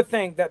not ever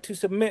think that to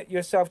submit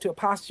yourself to a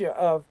posture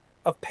of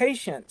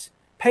patience,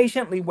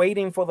 patiently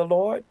waiting for the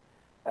Lord,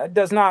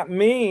 does not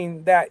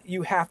mean that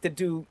you have to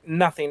do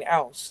nothing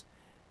else.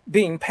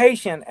 Being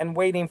patient and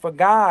waiting for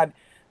God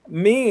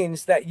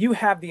means that you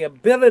have the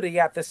ability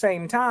at the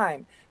same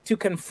time to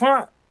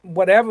confront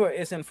whatever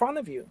is in front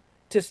of you,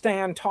 to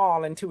stand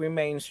tall and to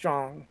remain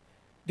strong.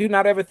 Do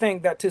not ever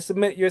think that to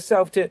submit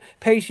yourself to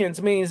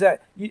patience means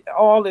that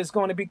all is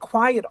going to be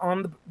quiet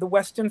on the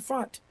Western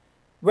Front.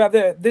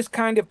 Rather, this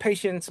kind of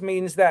patience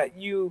means that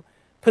you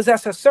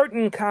possess a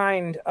certain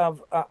kind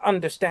of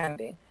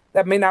understanding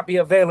that may not be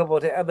available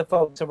to other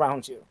folks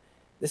around you.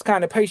 This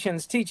kind of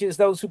patience teaches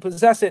those who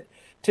possess it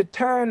to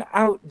turn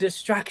out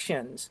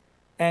distractions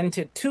and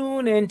to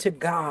tune into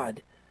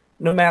God,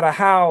 no matter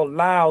how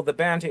loud the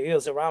banter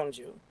is around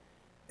you.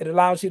 It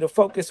allows you to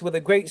focus with a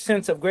great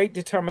sense of great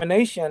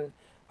determination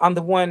on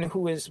the one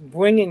who is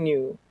bringing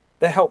you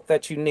the help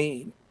that you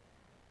need.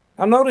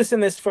 Now, notice in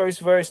this first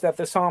verse that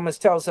the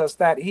psalmist tells us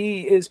that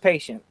he is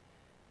patient,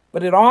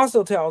 but it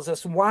also tells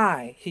us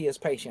why he is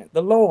patient.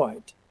 The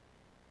Lord,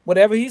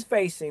 whatever he's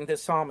facing, the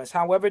psalmist,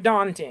 however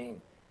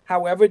daunting,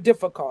 however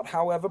difficult,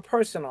 however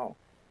personal,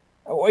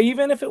 or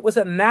even if it was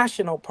a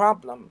national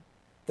problem,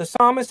 the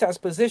psalmist has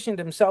positioned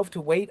himself to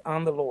wait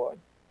on the Lord.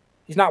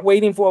 He's not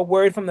waiting for a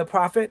word from the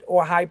prophet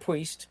or high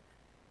priest.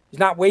 He's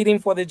not waiting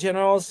for the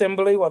general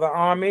assembly or the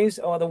armies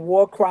or the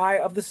war cry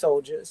of the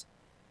soldiers.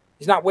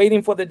 He's not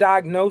waiting for the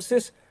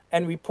diagnosis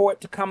and report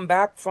to come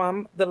back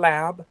from the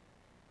lab.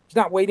 He's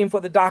not waiting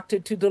for the doctor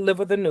to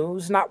deliver the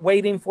news, not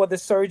waiting for the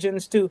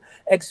surgeons to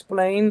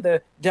explain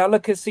the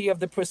delicacy of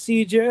the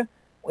procedure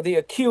or the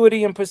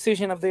acuity and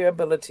precision of their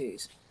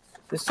abilities.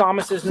 The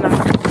psalmist is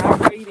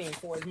not waiting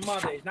for his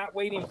mother. He's not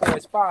waiting for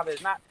his father.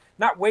 He's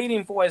not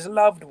waiting for his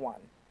loved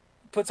one.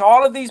 He puts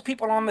all of these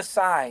people on the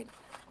side.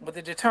 With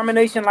a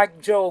determination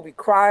like Job, he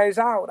cries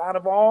out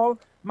of all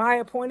my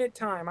appointed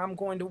time, I'm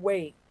going to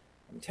wait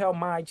until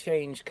my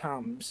change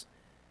comes.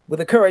 With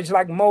a courage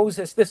like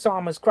Moses, this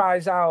psalmist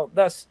cries out,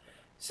 thus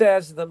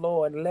says the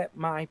Lord, let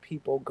my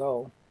people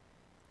go.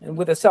 And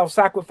with a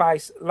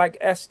self-sacrifice like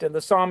Esther,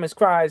 the psalmist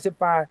cries,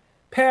 if I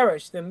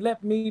perish, then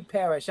let me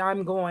perish.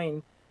 I'm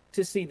going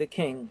to see the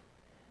king.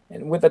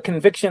 And with a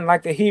conviction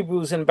like the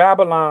Hebrews in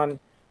Babylon,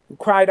 who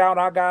cried out,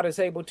 our God is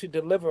able to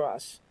deliver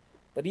us.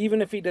 But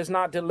even if he does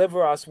not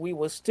deliver us, we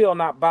will still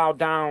not bow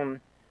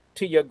down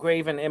to your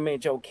graven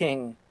image, O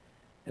king.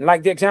 And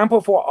like the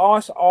example for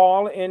us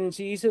all in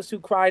Jesus, who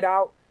cried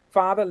out,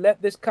 Father,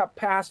 let this cup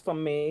pass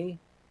from me.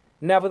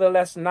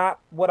 Nevertheless, not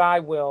what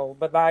I will,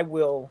 but thy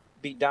will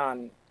be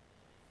done.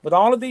 With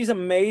all of these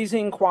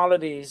amazing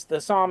qualities, the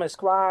psalmist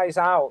cries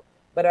out,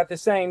 but at the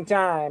same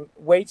time,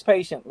 waits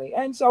patiently.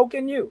 And so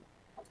can you.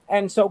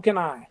 And so can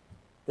I.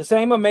 The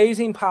same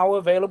amazing power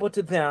available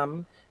to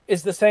them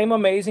is the same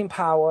amazing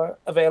power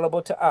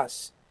available to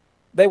us.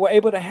 They were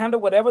able to handle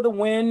whatever the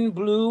wind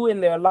blew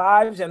in their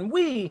lives, and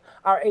we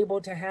are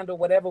able to handle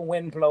whatever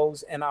wind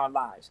blows in our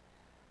lives.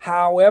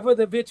 However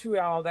the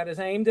vitriol that is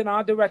aimed in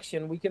our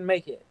direction, we can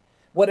make it.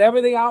 Whatever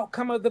the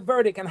outcome of the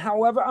verdict and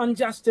however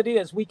unjust it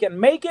is, we can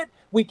make it,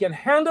 we can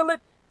handle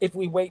it if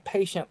we wait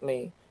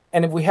patiently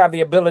and if we have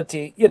the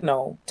ability,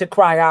 to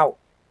cry out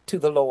to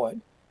the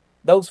Lord.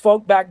 Those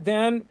folk back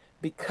then,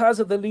 because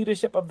of the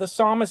leadership of the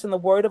psalmist and the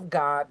word of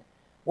God,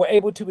 were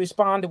able to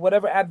respond to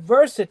whatever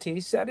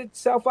adversity set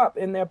itself up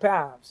in their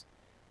paths.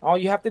 All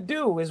you have to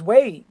do is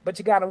wait, but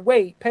you got to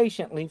wait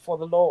patiently for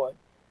the Lord.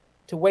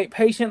 To wait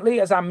patiently,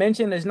 as I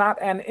mentioned, is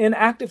not an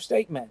inactive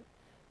statement.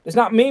 It does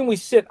not mean we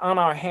sit on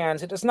our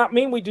hands. It does not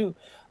mean we do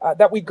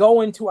that we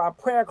go into our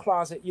prayer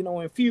closet, and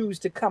refuse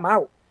to come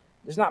out.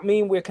 It does not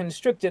mean we're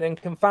constricted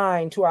and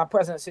confined to our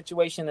present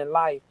situation in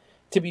life.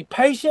 To be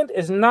patient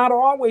is not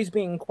always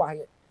being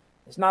quiet.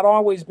 It's not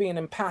always being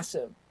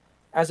impassive.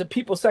 As a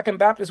people, Second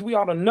Baptist, we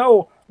ought to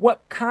know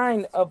what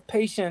kind of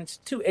patience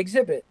to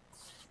exhibit.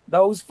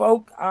 Those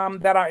folk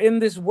that are in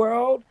this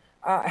world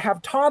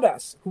have taught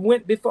us, who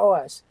went before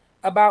us,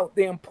 about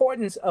the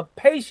importance of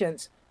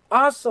patience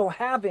also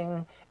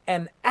having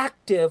an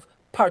active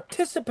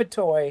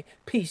participatory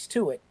piece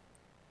to it.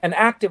 An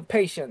active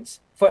patience,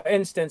 for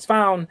instance,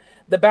 found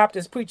the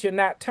Baptist preacher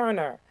Nat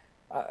Turner,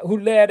 who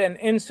led an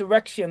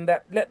insurrection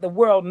that let the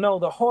world know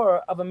the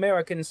horror of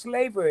American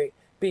slavery,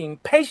 being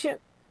patient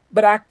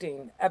but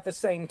acting at the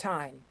same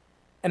time.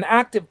 An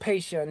active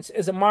patience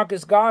is a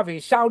Marcus Garvey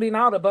shouting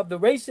out above the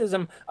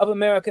racism of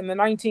America in the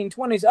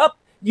 1920s, up,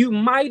 you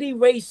mighty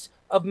race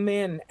of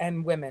men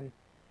and women.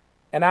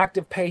 An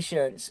active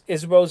patience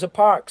is Rosa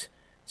Parks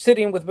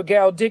sitting with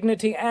regal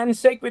dignity and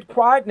sacred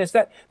quietness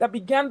that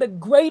began the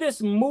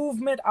greatest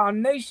movement our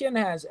nation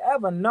has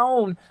ever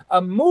known,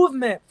 a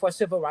movement for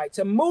civil rights,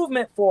 a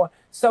movement for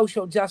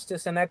social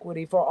justice and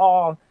equity for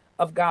all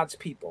of God's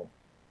people.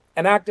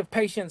 An act of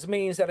patience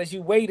means that as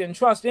you wait and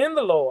trust in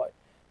the Lord,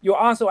 you're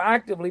also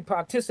actively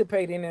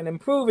participating in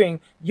improving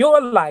your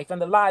life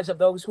and the lives of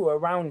those who are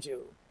around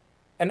you.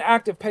 An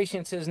act of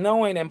patience is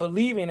knowing and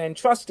believing and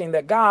trusting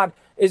that God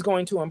is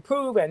going to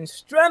improve and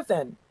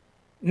strengthen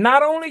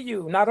not only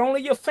you, not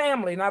only your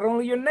family, not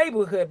only your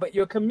neighborhood, but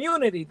your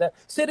community, the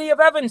city of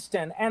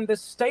Evanston and the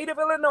state of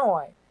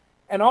Illinois,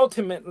 and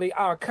ultimately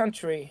our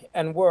country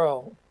and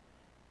world.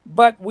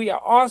 But we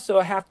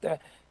also have to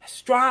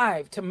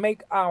strive to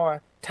make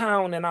our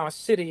town and our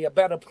city a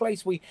better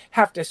place. We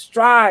have to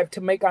strive to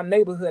make our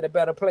neighborhood a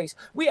better place.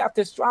 We have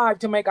to strive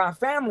to make our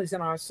families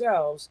and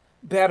ourselves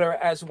better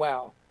as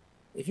well.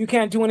 If you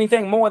can't do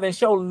anything more than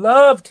show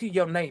love to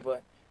your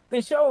neighbor,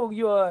 then show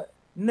your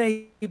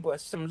neighbor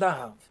some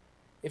love.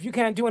 If you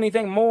can't do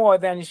anything more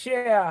than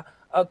share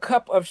a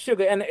cup of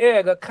sugar, an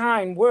egg, a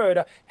kind word,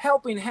 a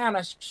helping hand,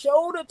 a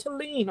shoulder to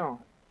lean on,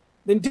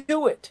 then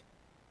do it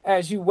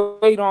as you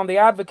wait on the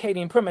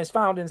advocating premise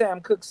found in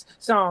Sam Cooke's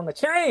song, A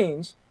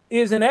Change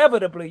is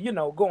inevitably,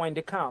 going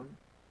to come.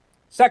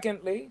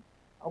 Secondly,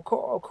 of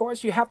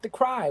course, you have to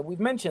cry. We've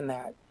mentioned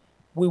that.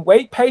 We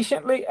wait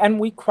patiently and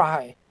we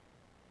cry.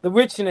 The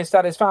richness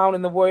that is found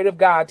in the Word of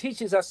God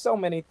teaches us so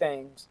many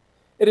things.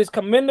 It is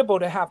commendable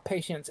to have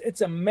patience. It's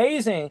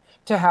amazing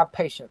to have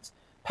patience.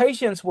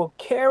 Patience will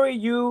carry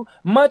you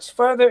much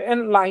further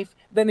in life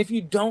than if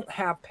you don't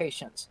have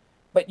patience.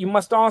 But you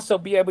must also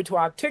be able to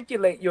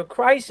articulate your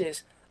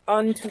crisis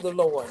unto the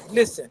Lord.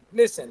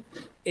 Listen.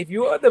 If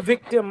you're the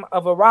victim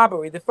of a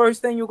robbery, the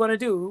first thing you're going to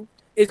do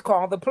is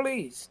call the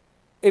police.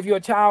 If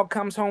your child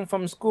comes home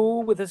from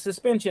school with a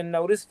suspension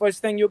notice,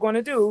 first thing you're going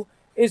to do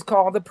is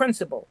call the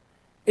principal.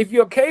 If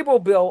your cable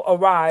bill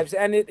arrives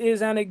and it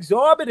is an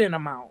exorbitant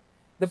amount,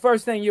 the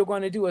first thing you're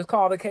going to do is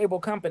call the cable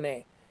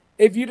company.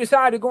 If you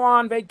decide to go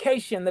on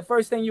vacation, the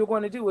first thing you're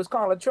going to do is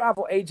call a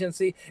travel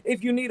agency.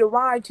 If you need a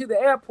ride to the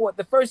airport,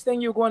 the first thing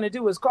you're going to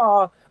do is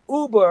call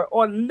Uber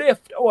or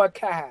Lyft or a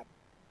cab.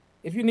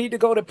 If you need to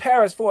go to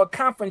Paris for a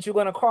conference, you're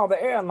going to call the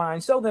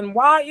airline. So then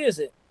why is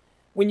it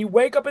when you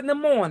wake up in the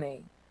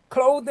morning,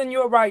 clothed in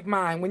your right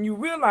mind, when you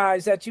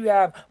realize that you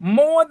have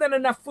more than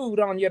enough food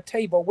on your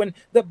table, when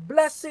the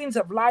blessings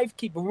of life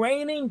keep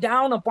raining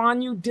down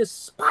upon you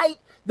despite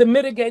the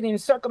mitigating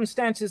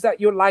circumstances that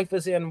your life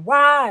is in,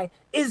 why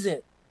is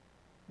it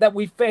that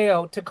we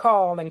fail to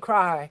call and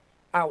cry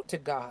out to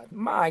God?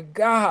 My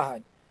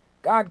God,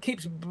 God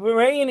keeps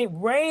raining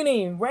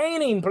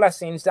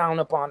blessings down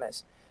upon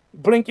us.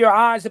 Blink your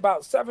eyes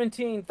about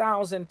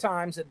 17,000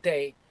 times a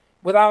day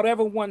without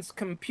ever once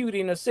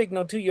computing a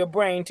signal to your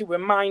brain to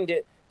remind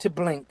it to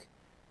blink,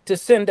 to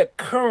send a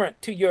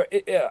current to your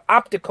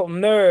optical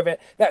nerve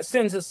that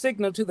sends a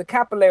signal to the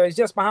capillaries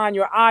just behind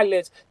your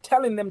eyelids,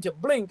 telling them to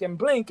blink and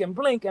blink and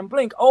blink and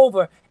blink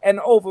over and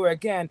over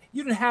again.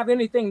 You didn't have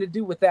anything to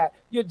do with that.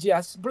 You're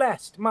just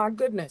blessed. My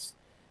goodness.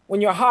 When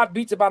your heart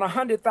beats about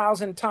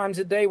 100,000 times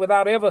a day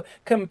without ever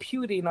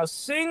computing a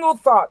single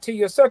thought to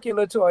your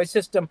circulatory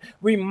system,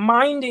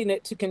 reminding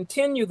it to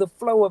continue the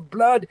flow of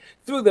blood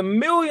through the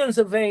millions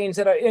of veins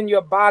that are in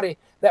your body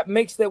that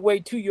makes their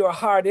way to your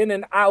heart in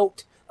and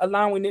out,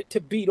 allowing it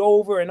to beat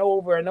over and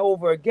over and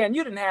over again.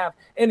 You didn't have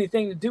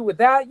anything to do with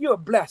that. You're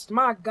blessed.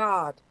 My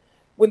God,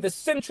 when the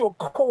central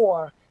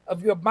core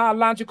of your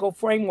biological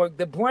framework,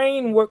 the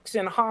brain works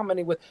in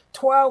harmony with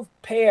 12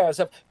 pairs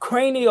of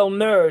cranial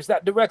nerves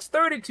that directs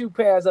 32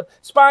 pairs of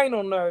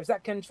spinal nerves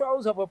that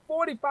controls over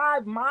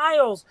 45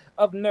 miles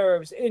of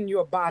nerves in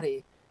your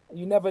body.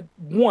 You never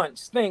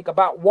once think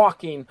about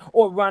walking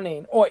or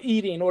running or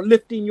eating or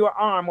lifting your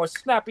arm or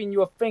snapping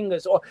your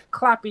fingers or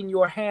clapping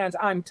your hands.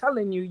 I'm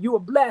telling you, you are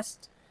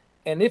blessed.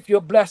 And if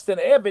you're blessed, then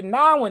every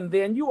now and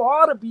then you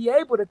ought to be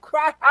able to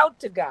cry out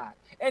to God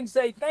and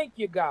say, thank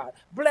you, God.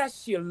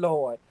 Bless you,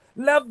 Lord.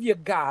 Love you,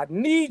 God.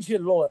 Need you,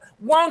 Lord.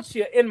 Want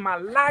you in my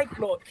life,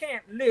 Lord.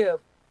 Can't live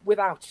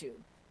without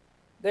you.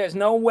 There's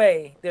no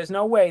way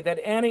that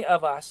any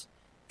of us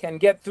can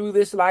get through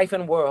this life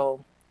and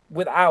world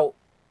without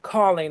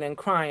calling and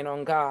crying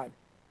on God.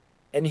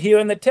 And here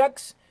in the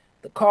text,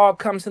 the call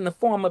comes in the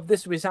form of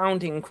this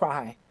resounding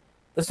cry.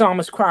 The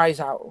psalmist cries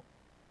out.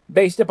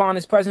 Based upon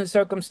his present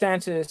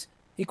circumstances,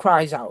 he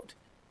cries out.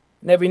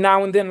 And every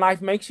now and then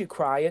life makes you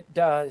cry. It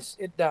does.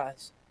 It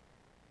does.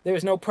 There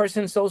is no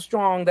person so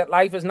strong that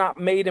life has not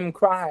made him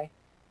cry.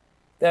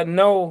 There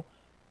are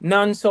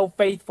none so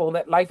faithful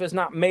that life has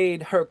not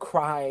made her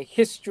cry.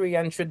 History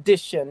and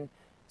tradition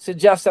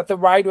suggest that the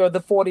writer of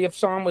the 40th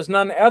Psalm was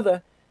none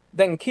other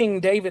than King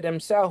David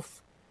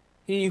himself.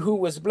 He who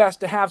was blessed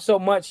to have so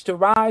much, to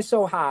rise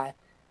so high,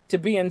 to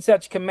be in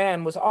such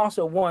command, was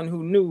also one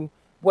who knew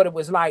what it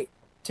was like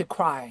to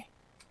cry,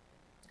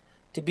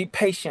 to be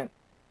patient,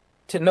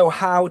 to know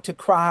how to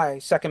cry.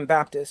 Second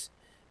Baptist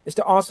is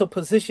to also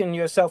position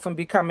yourself in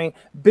becoming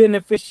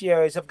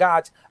beneficiaries of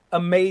God's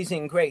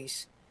amazing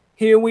grace.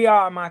 Here we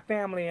are, my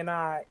family and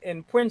I,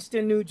 in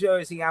Princeton, New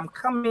Jersey. I'm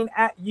coming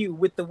at you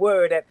with the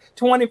word at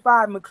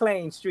 25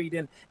 McLean Street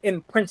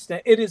in Princeton.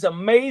 It is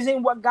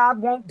amazing what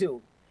God won't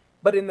do.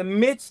 But in the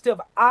midst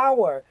of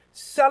our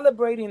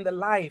celebrating the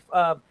life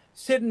of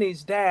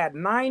Sydney's dad,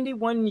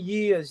 91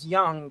 years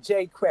young,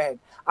 Jay Craig,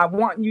 I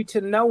want you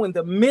to know in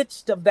the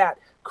midst of that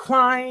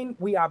crying,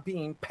 we are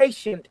being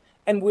patient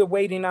and we're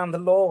waiting on the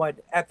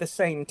Lord at the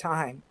same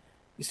time.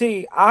 You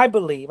see, I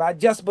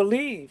just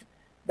believe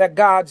that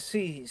God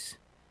sees,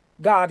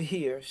 God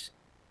hears.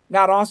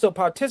 God also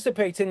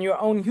participates in your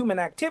own human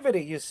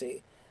activity, you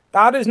see.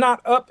 God is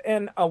not up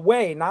and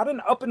away, not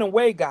an up and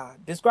away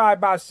God,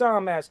 described by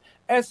some as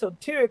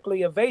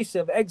esoterically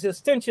evasive,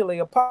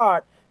 existentially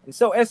apart, and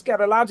so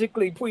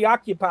eschatologically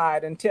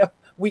preoccupied until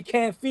we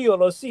can't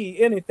feel or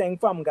see anything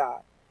from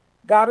God.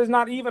 God is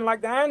not even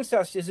like the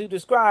ancestors who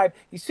describe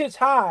he sits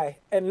high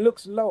and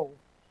looks low.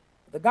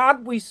 The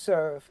God we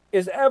serve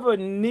is ever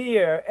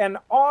near and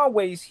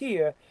always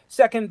here.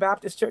 Second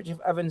Baptist Church of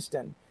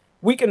Evanston.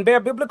 We can bear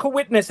biblical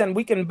witness, and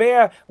we can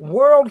bear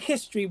world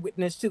history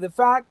witness to the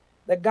fact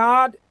that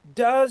God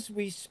does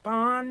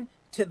respond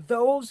to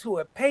those who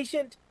are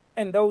patient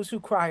and those who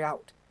cry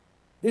out.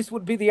 This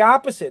would be the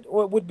opposite,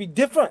 or it would be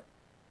different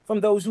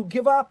from those who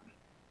give up.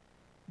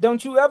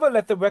 Don't you ever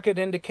let the record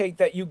indicate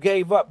that you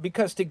gave up,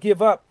 because to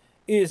give up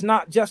is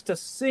not just a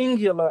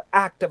singular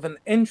act of an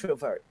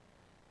introvert.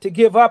 To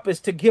give up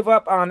is to give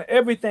up on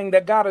everything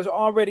that God has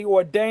already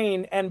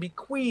ordained and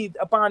bequeathed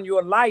upon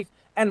your life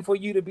and for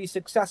you to be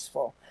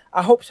successful.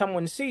 I hope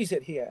someone sees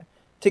it here.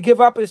 To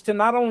give up is to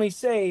not only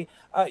say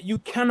you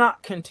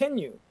cannot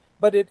continue,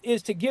 but it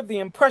is to give the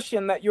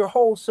impression that your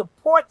whole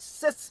support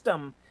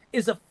system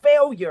is a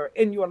failure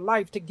in your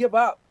life. To give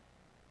up,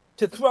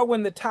 to throw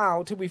in the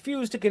towel, to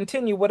refuse to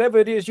continue whatever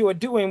it is you're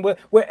doing,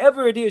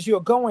 wherever it is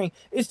you're going,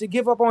 is to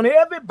give up on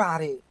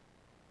everybody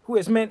who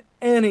has meant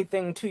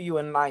anything to you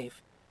in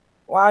life.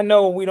 Well, I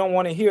know we don't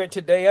want to hear it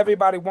today.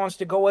 Everybody wants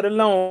to go it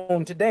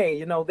alone today.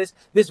 You know,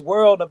 this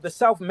world of the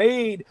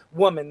self-made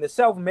woman, the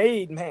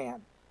self-made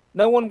man.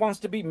 No one wants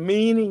to be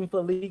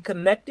meaningfully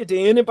connected to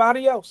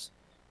anybody else.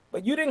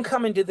 But you didn't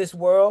come into this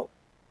world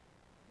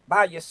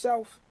by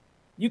yourself.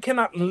 You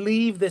cannot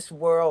leave this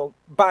world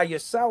by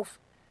yourself.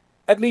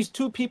 At least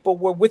two people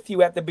were with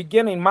you at the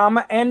beginning,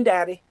 mama and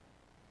daddy.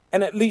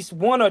 And at least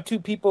one or two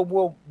people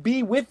will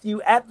be with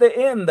you at the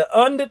end, the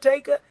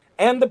undertaker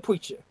and the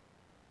preacher.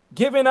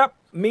 Giving up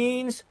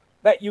means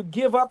that you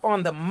give up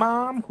on the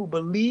mom who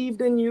believed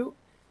in you.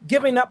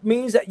 Giving up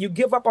means that you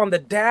give up on the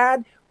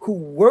dad who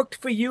worked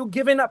for you.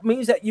 Giving up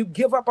means that you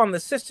give up on the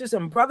sisters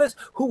and brothers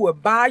who were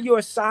by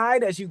your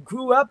side as you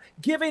grew up.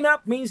 Giving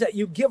up means that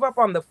you give up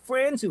on the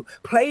friends who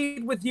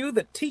played with you,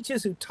 the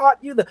teachers who taught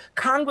you, the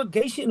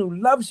congregation who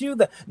loves you,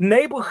 the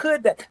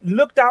neighborhood that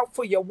looked out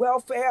for your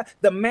welfare,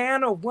 the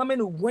man or woman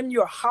who won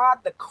your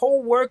heart, the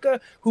co-worker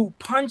who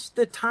punched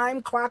the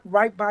time clock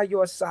right by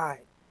your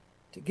side.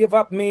 To give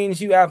up means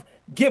you have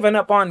given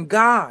up on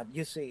God,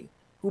 you see,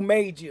 who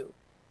made you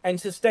and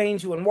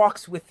sustains you and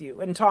walks with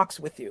you and talks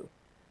with you.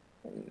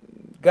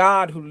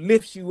 God who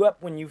lifts you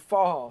up when you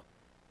fall.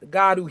 The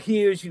God who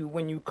hears you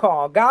when you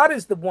call. God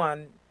is the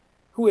one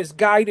who has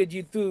guided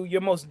you through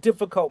your most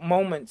difficult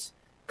moments,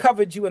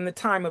 covered you in the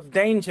time of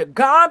danger.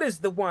 God is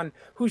the one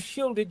who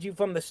shielded you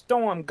from the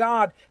storm.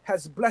 God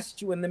has blessed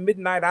you in the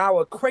midnight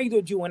hour,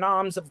 cradled you in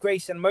arms of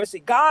grace and mercy.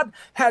 God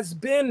has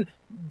been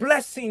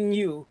blessing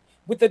you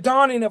with the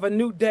dawning of a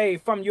new day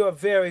from your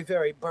very,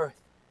 very birth.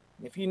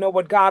 If you know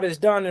what God has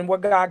done and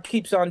what God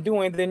keeps on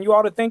doing, then you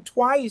ought to think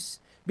twice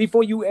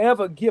before you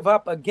ever give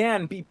up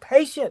again. Be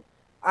patient,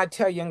 I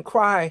tell you, and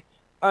cry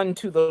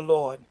unto the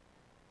Lord.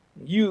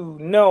 You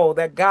know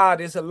that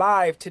God is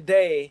alive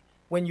today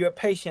when you're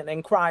patient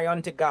and cry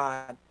unto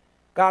God.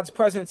 God's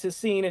presence is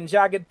seen in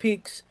jagged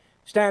peaks,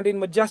 standing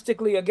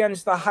majestically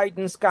against the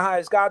heightened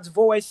skies. God's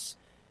voice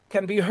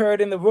can be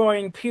heard in the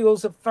roaring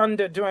peals of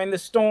thunder during the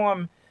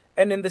storm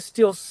and in the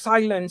still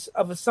silence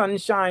of a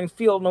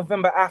sunshine-filled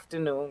November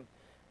afternoon.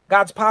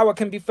 God's power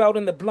can be felt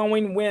in the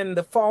blowing wind,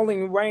 the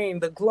falling rain,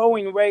 the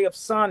glowing ray of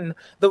sun,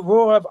 the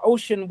roar of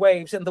ocean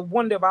waves, and the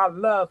wonder of our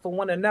love for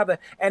one another.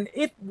 And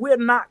if we're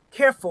not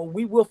careful,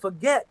 we will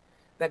forget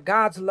that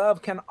God's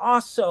love can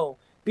also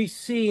be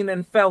seen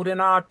and felt in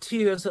our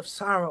tears of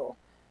sorrow.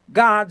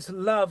 God's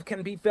love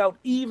can be felt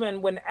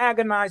even when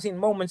agonizing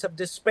moments of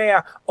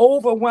despair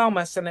overwhelm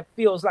us and it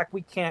feels like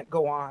we can't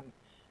go on.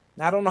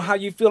 Now, I don't know how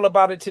you feel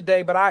about it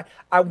today, but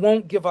I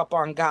won't give up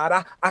on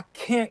God. I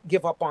can't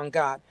give up on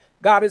God.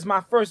 God is my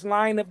first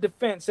line of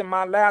defense and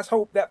my last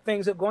hope that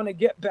things are going to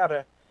get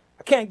better.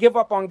 I can't give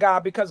up on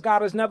God because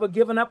God has never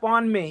given up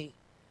on me.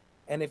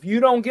 And if you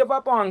don't give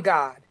up on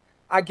God,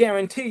 I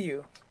guarantee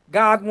you,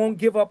 God won't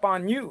give up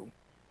on you.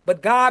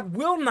 But God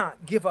will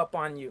not give up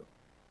on you.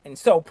 And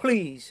so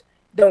please,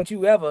 don't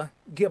you ever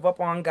give up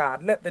on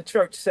God. Let the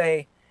church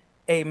say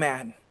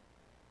amen.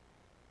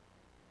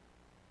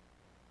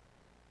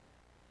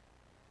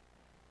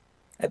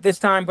 At this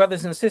time,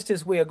 brothers and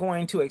sisters, we are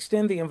going to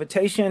extend the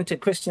invitation to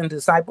Christian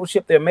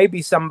discipleship. There may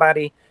be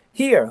somebody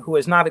here who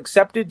has not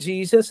accepted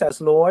Jesus as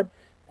Lord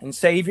and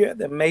Savior.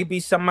 There may be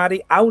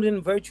somebody out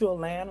in virtual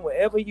land,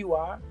 wherever you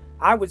are.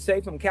 I would say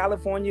from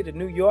California to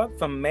New York,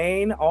 from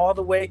Maine all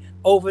the way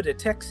over to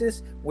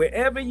Texas,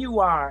 wherever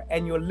you are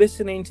and you're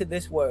listening to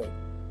this word,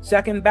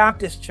 Second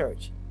Baptist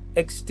Church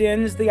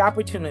extends the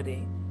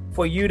opportunity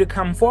for you to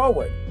come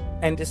forward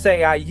and to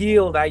say, I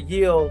yield, I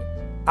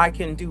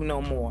can do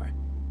no more.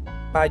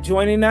 By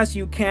joining us,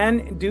 you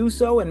can do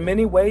so in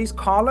many ways.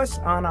 Call us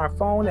on our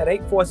phone at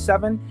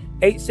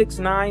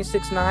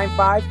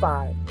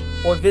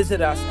 847-869-6955 or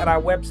visit us at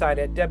our website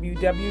at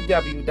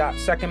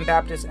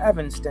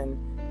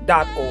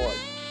www.secondbaptistevanston.org.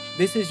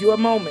 This is your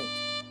moment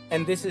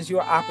and this is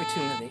your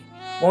opportunity.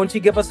 Won't you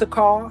give us a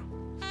call?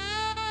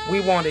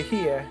 We want to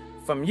hear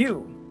from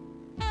you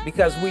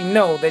because we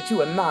know that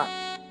you are not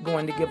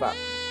going to give up.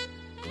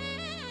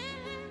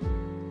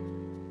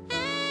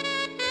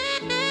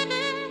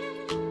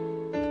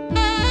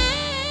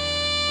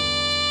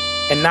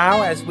 And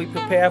now, as we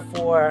prepare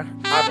for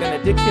our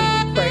benediction,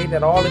 we pray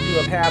that all of you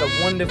have had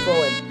a wonderful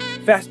and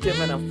festive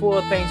and a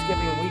full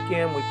Thanksgiving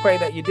weekend. We pray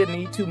that you didn't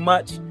eat too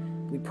much.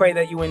 We pray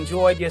that you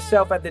enjoyed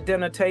yourself at the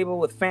dinner table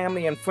with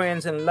family and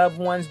friends and loved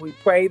ones. We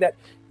pray that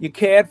you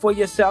cared for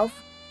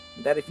yourself,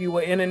 that if you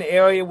were in an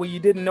area where you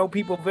didn't know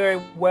people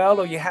very well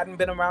or you hadn't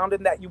been around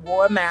them, that you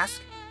wore a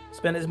mask.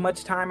 Spend as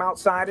much time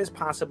outside as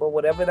possible,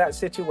 whatever that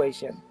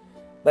situation.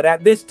 But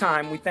at this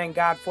time, we thank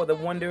God for the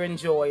wonder and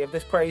joy of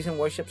this praise and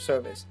worship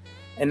service.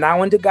 And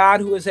now unto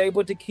God, who is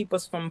able to keep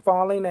us from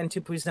falling and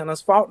to present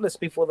us faultless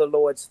before the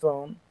Lord's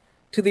throne,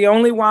 to the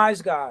only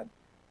wise God,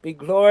 be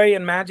glory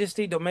and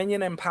majesty,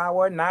 dominion and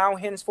power, now,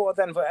 henceforth,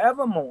 and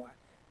forevermore.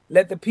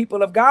 Let the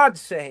people of God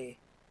say,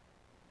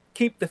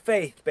 keep the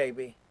faith,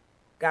 baby.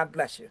 God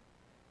bless you.